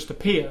doesn't just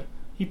appear.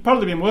 He'd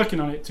probably been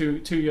working on it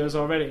 2 years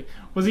already.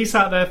 Was he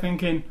sat there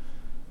thinking,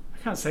 I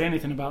can't say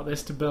anything about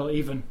this to Bill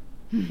even?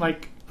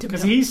 Like,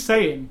 because he's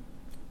saying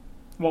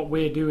what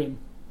we're doing.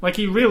 Like,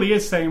 he really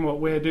is saying what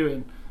we're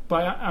doing.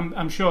 But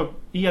I'm sure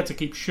he had to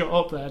keep shut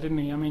up there, didn't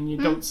he? I mean, you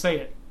don't say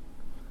it.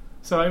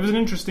 So it was an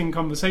interesting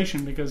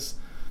conversation because...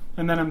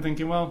 And then I'm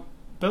thinking, well,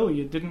 Bill,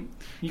 you didn't...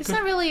 It's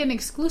not really an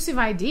exclusive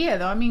idea,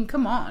 though. I mean,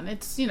 come on.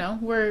 It's,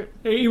 we're...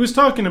 He was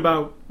talking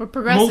about we're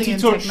progressing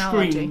multi-touch in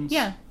technology. Screens.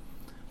 Yeah.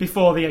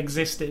 Before they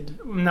existed.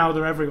 Now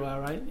they're everywhere,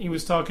 right? He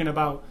was talking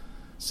about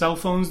cell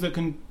phones that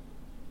can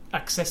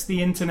access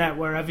the internet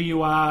wherever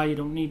you are. You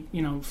don't need,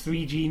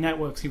 3G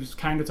networks. He was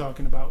kind of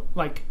talking about,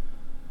 like,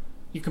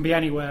 you can be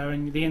anywhere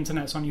and the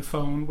internet's on your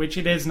phone, which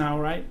it is now,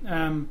 right?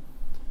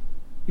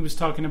 He was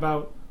talking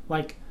about,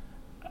 like,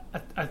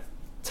 a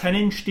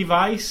 10-inch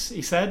device,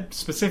 he said,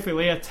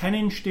 specifically a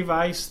 10-inch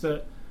device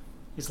that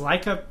is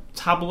like a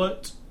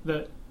tablet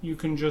that you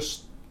can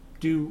just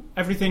do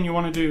everything you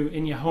want to do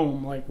in your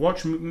home, like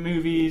watch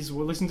movies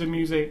or listen to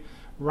music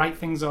write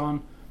things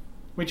on,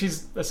 which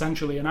is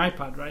essentially an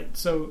iPad, right?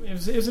 So it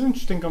was an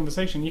interesting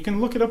conversation. You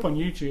can look it up on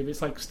YouTube.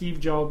 It's like Steve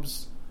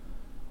Jobs.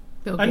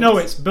 I know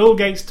it's Bill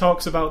Gates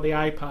talks about the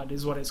iPad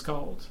is what it's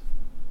called.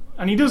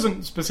 And he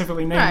doesn't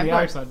specifically name the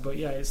iPad, but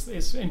yeah,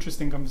 it's an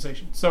interesting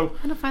conversation. So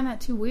I don't find that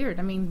too weird.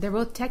 I mean, they're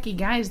both techie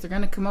guys. They're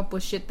going to come up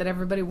with shit that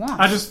everybody wants.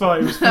 I just thought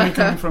it was funny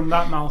coming from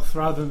that mouth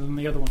rather than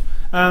the other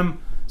one.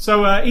 So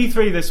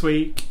E3 this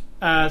week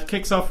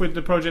kicks off with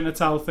the Project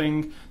Natal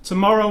thing.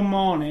 Tomorrow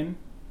morning,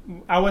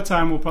 our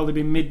time will probably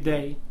be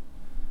midday.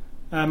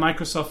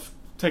 Microsoft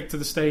take to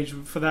the stage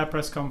for their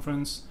press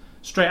conference.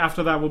 Straight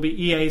after that will be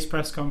EA's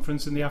press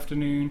conference in the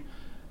afternoon.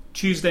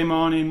 Tuesday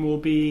morning will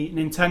be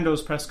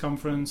Nintendo's press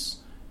conference.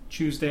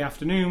 Tuesday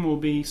afternoon will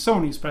be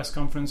Sony's press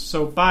conference.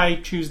 So by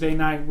Tuesday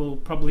night, we'll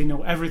probably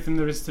know everything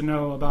there is to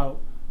know about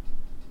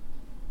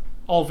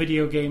all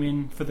video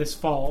gaming for this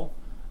fall.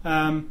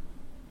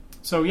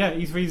 So yeah,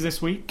 E3 is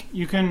this week.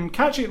 You can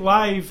catch it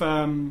live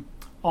on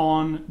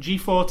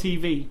G4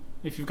 TV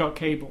if you've got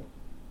cable.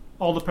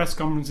 All the press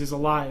conferences are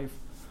live.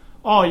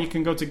 Or you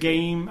can go to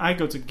I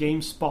go to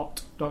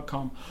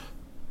GameSpot.com.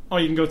 Or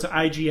you can go to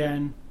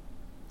IGN.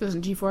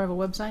 Doesn't G4 have a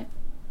website?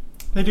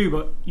 They do,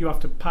 but you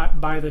have to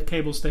buy the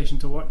cable station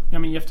to watch. I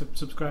mean, you have to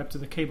subscribe to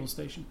the cable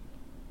station.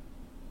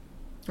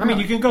 I mean,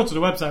 you can go to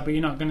the website, but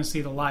you're not going to see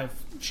the live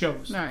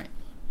shows. All right.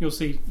 You'll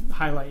see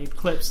highlighted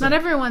clips. Not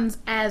everyone's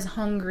as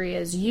hungry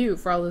as you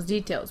for all those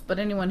details, but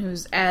anyone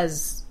who's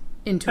as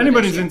into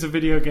Anybody who's into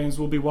video games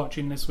will be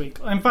watching this week.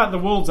 In fact, the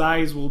world's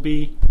eyes will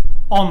be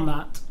on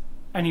that.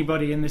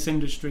 Anybody in this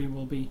industry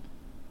will be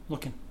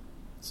looking.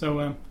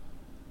 So,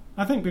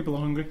 I think people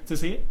are hungry to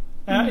see it.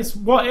 It's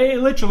what it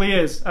literally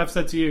is. I've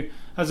said to you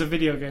as a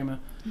video gamer,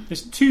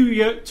 there's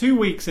 2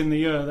 weeks in the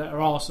year that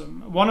are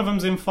awesome. One of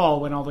them's in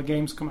fall when all the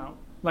games come out.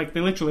 Like they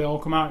literally all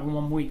come out in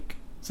 1 week.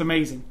 It's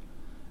amazing.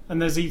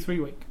 And there's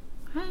E3 week.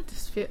 I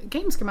just feel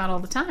games come out all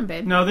the time,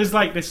 babe. No, there's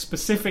like this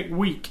specific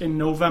week in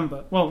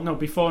November. Well, no,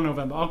 before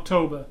November,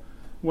 October,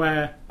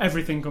 where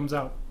everything comes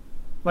out.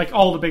 Like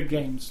all the big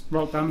games,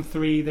 Rock Band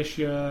 3 this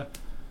year.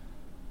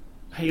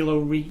 Halo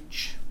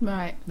Reach.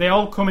 Right. They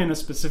all come in a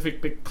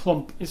specific big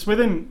clump. It's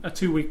within a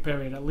 2-week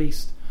period at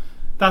least.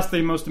 That's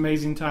the most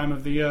amazing time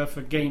of the year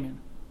for gaming.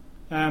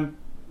 But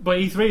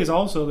E3 is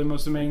also the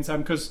most amazing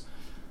time because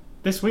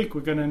this week we're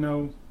going to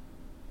know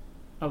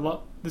a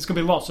lot. There's going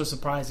to be lots of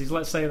surprises,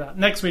 let's say that.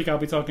 Next week I'll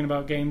be talking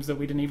about games that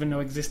we didn't even know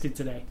existed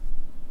today.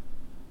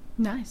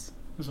 Nice.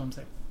 That's what I'm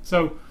saying.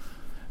 So,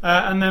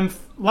 and then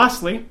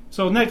lastly,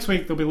 so next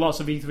week there'll be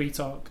lots of E3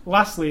 talk.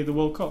 Lastly, the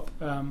World Cup.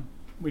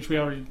 Which we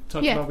already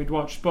talked about, we'd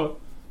watched, but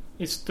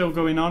it's still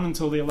going on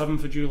until the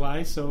 11th of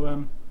July,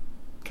 so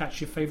catch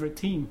your favourite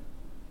team.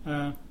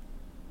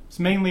 It's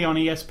mainly on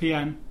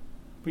ESPN,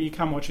 but you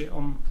can watch it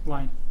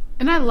online.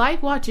 And I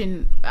like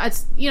watching,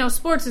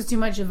 sports is too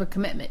much of a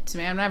commitment to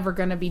me. I'm never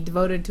going to be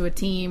devoted to a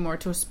team or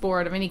to a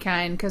sport of any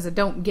kind because I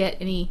don't get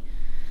any,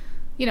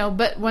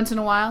 but once in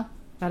a while,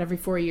 about every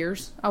 4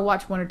 years, I'll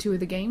watch 1 or 2 of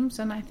the games,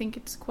 and I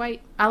think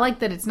I like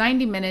that it's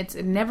 90 minutes,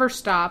 it never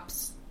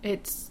stops,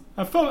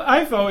 I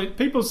thought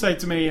people say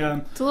to me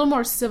it's a little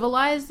more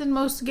civilized than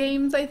most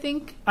games, I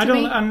think.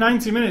 And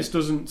 90 minutes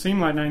doesn't seem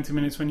like 90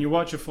 minutes when you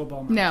watch a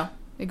football match. No,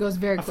 it goes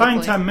very quickly. I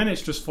find 10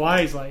 minutes just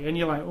flies, and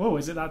you're like, "Whoa,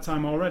 is it that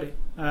time already?"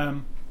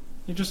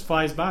 It just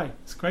flies by.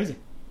 It's crazy.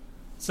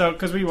 So,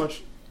 because we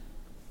watch,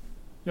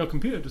 your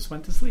computer just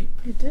went to sleep.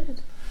 It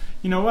did.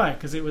 You know why?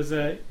 Because it was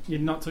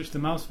you'd not touched the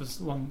mouse for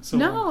so long.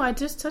 No, I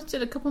just touched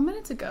it a couple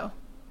minutes ago.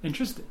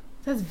 Interesting.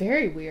 That's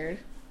very weird.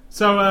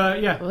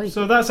 So,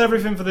 so that's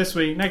everything for this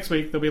week. Next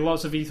week, there'll be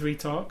lots of E3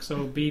 talk,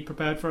 so be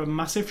prepared for a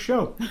massive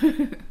show.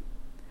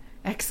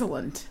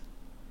 Excellent.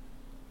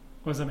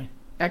 What does that mean?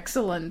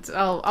 Excellent.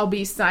 I'll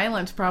be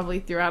silent probably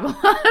throughout a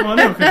lot. Well,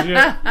 no,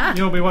 because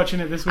you'll be watching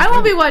it this week. I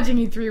won't be watching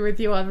E3 with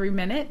you every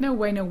minute. No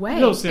way, no way.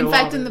 You'll see in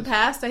fact, in the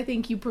past, I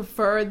think you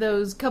prefer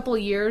those couple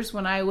of years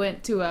when I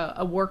went to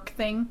a work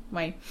thing.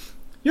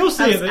 You'll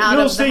see it.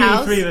 You'll see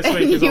E3 this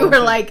week. You were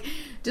like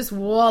just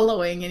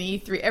wallowing in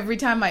E3. Every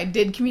time I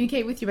did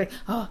communicate with you, like,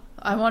 oh,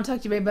 I want to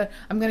talk to you, babe, but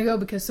I'm going to go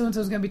because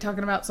so-and-so's going to be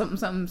talking about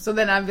something. So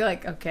then I'd be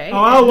like, okay. Oh,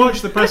 I'll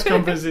watch the press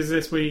conferences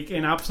this week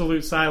in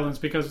absolute silence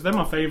because they're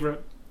my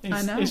favourite.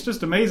 I know. It's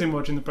just amazing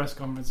watching the press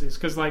conferences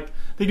because,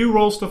 they do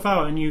roll stuff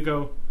out and you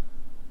go,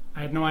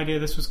 I had no idea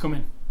this was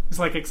coming. It's,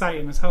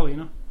 exciting as hell,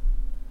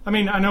 I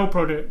mean, I know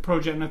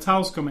Project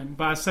Natal's coming,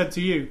 but I said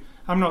to you,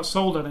 I'm not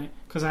sold on it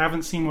because I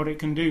haven't seen what it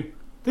can do.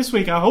 This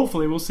week, I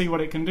hopefully will see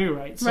what it can do,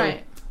 right? So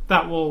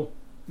that will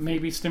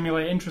maybe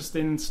stimulate interest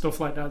in stuff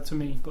like that to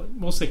me, but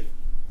we'll see.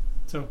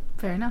 So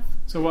fair enough.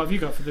 So what have you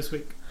got for this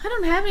week? I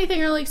don't have anything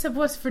really except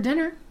what's for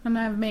dinner. And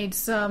I've made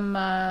some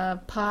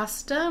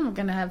pasta. I'm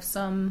going to have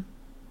some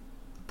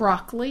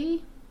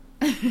broccoli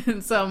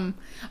and some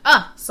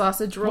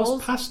sausage rolls.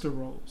 What's pasta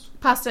rolls?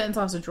 Pasta and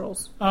sausage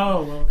rolls.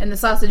 Oh, well. And the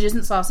sausage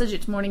isn't sausage.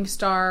 It's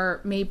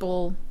Morningstar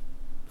maple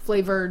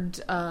flavored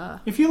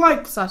if you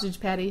like sausage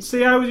patties.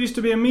 See, I used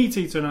to be a meat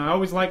eater and I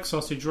always like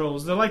sausage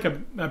rolls. They're like a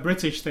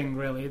British thing,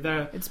 really.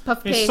 It's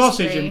puff pastry. It's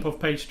sausage and puff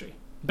pastry.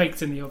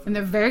 baked in the oven. And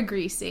they're very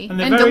greasy. And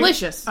And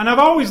delicious. And I've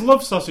always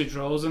loved sausage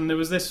rolls, and there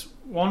was this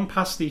one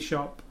pasty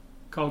shop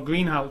called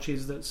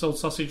Greenhalgh's that sold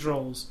sausage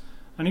rolls.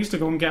 And I used to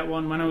go and get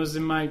one when I was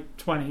in my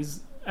 20s.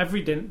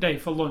 Every day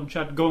for lunch,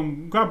 I'd go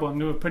and grab one.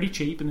 They were pretty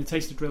cheap, and they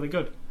tasted really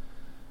good.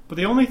 But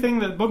the only thing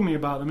that bugged me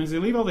about them is they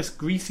leave all this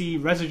greasy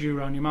residue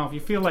around your mouth. You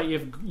feel like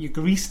you're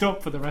greased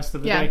up for the rest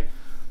of the day.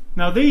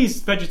 Now,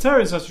 these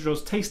vegetarian sausage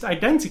rolls taste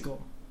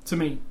identical to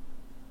me,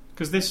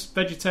 because this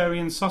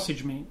vegetarian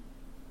sausage meat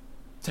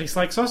tastes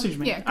like sausage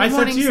meat. Yeah, I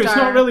said to you, Morningstar. it's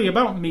not really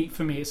about meat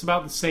for me. It's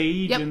about the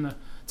sage Yep. and the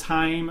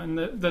thyme and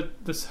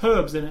the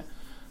herbs in it.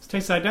 It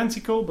tastes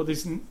identical, but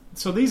these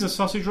are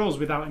sausage rolls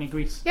without any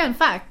grease. Yeah, in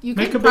fact, you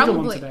Make can a bigger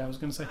probably... one today, I was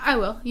going to say. I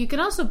will. You can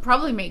also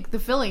probably make the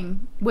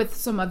filling with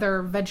some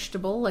other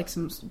vegetable, like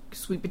some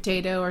sweet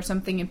potato or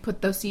something, and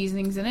put those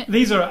seasonings in it.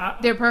 These are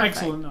They're perfect.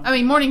 excellent, though. I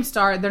mean,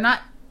 Morningstar, they're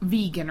not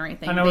vegan or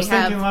anything. And I was They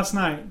have- thinking last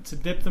night, to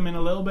dip them in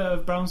a little bit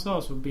of brown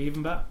sauce would be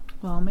even better.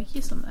 Well, I'll make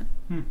you some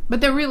then. But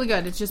they're really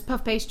good. It's just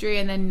puff pastry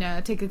and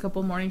then take a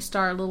couple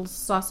Morningstar little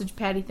sausage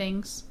patty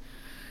things.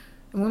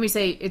 And when we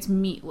say it's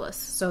meatless,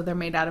 so they're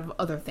made out of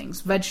other things.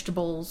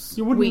 Vegetables,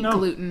 You wouldn't wheat, know.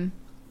 gluten.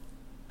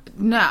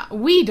 Nah,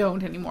 we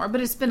don't anymore, but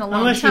it's been a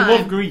long Unless time. you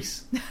love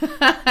grease. You can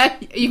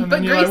And put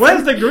then you're grease like, where's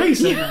in the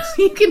grease in this?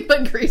 You can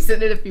put grease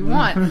in it if you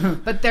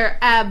want. But they're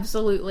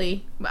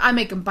absolutely... I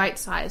make them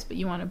bite-sized, but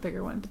you want a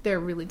bigger one. But they're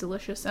really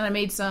delicious. And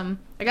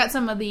I got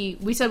some of the...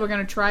 We said we're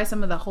going to try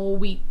some of the whole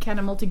wheat kind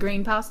of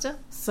multigrain pasta.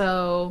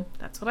 So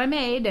that's what I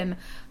made. And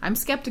I'm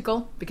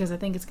skeptical because I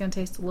think it's going to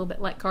taste a little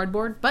bit like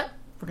cardboard. But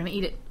we're going to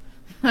eat it.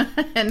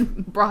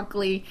 And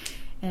broccoli.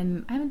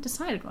 And I haven't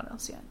decided what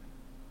else yet.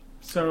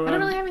 So I don't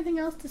really have anything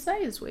else to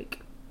say this week.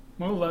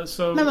 well,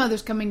 so My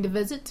mother's coming to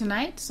visit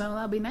tonight, so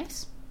that'll be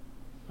nice.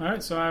 all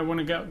right. So I want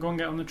to go and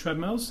get on the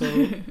treadmill. So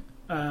and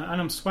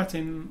I'm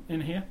sweating in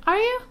here. Are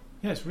you?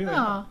 Yeah, it's really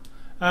Oh.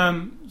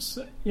 hot.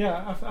 So,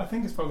 yeah, I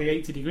think it's probably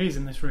 80 degrees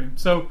in this room.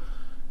 So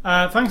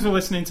thanks for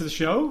listening to the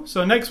show.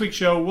 So next week's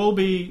show will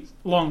be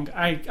long.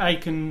 I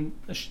can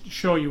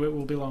assure you it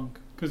will be long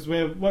because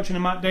we're watching a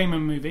Matt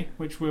Damon movie,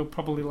 which we'll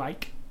probably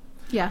like.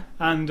 Yeah.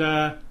 And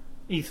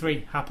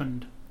E3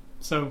 happened.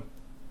 So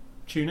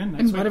tune in next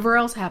And week. whatever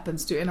else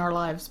happens to in our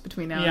lives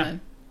between now Yeah.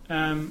 and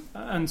then.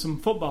 And some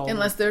football.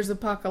 Unless there's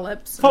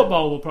apocalypse.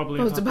 Football will probably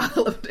happen.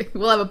 Post-apocalyptic.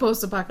 We'll have a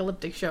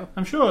post-apocalyptic show.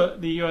 I'm sure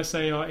the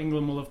USA or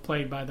England will have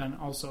played by then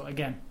also,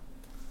 again.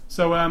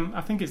 So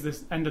I think it's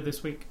this end of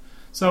this week.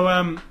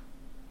 So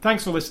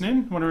thanks for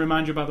listening. I want to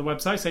remind you about the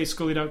website,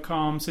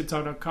 sayscully.com,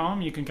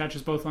 sidtalk.com. You can catch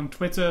us both on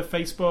Twitter,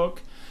 Facebook,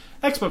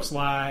 Xbox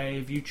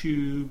Live, YouTube.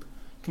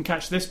 You can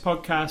catch this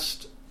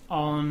podcast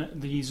on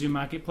the Zoom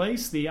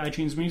Marketplace, the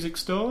iTunes Music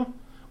Store,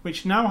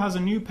 which now has a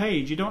new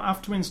page. You don't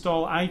have to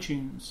install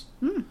iTunes.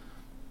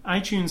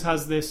 iTunes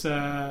has this,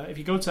 if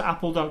you go to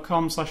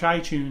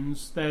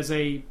apple.com/iTunes, there's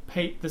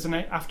an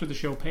after the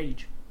show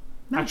page.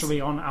 Nice.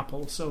 Actually on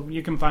Apple, so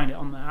you can find it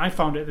on there. I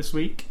found it this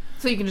week.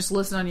 So you can just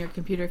listen on your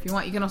computer if you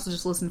want. You can also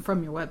just listen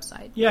from your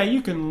website. Yeah,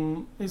 you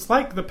can. It's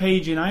like the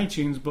page in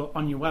iTunes, but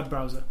on your web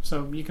browser,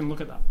 so you can look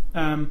at that.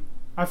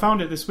 I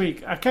found it this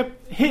week.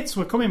 Hits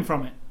were coming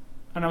from it,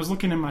 and I was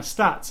looking in my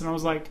stats, and I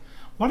was like,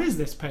 "What is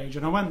this page?"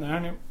 And I went there,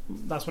 and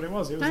that's what it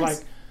was. It was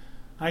Nice.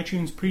 like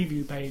iTunes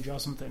preview page or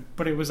something,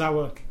 but it was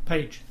our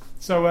page.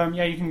 So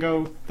yeah, you can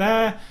go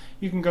there.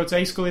 You can go to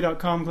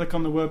ascully.com, click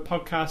on the word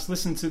podcast,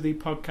 listen to the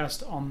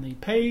podcast on the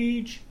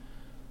page,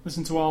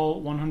 listen to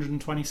all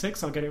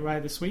 126, I'll get it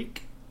right this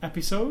week,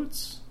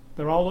 episodes.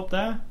 They're all up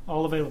there,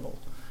 all available.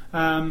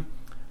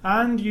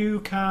 And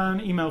you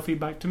can email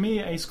feedback to me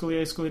at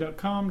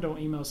ascully@ascully.com. Don't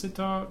email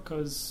SidTalk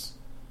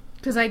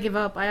because I give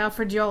up. I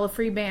offered you all a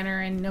free banner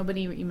and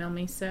nobody emailed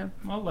me, so...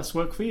 well, less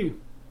work for you.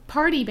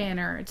 Party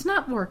banner. It's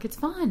not work, it's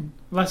fun.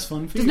 Less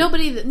fun for Because you.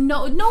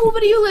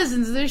 nobody who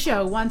listens to the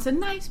show wants a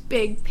nice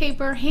big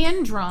paper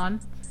hand-drawn.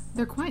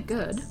 They're quite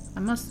good,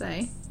 I must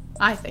say.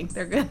 I think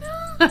they're good.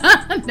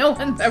 No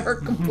one's ever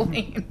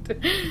complained.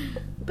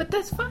 But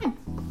that's fine.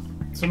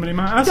 Somebody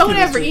might ask Don't you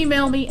ever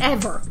email me,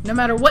 ever. No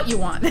matter what you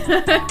want.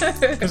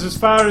 Because as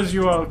far as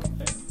you are,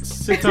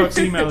 SidTalk's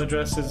email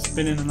address has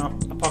been in an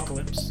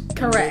apocalypse.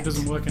 Correct. It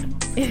doesn't work anymore.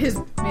 It is,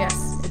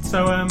 yes. It's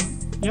So,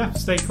 yeah,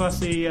 stay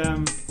classy,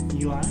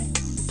 Eli.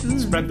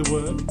 Spread the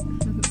word.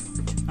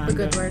 a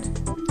good word.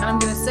 And I'm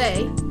going to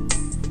say,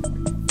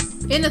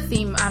 in a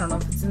theme, I don't know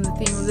if it's in the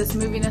theme of this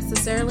movie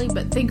necessarily,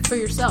 but think for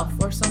yourself,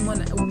 or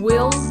someone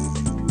will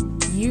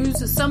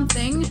use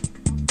something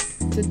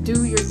to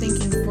do your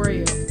thinking for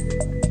you.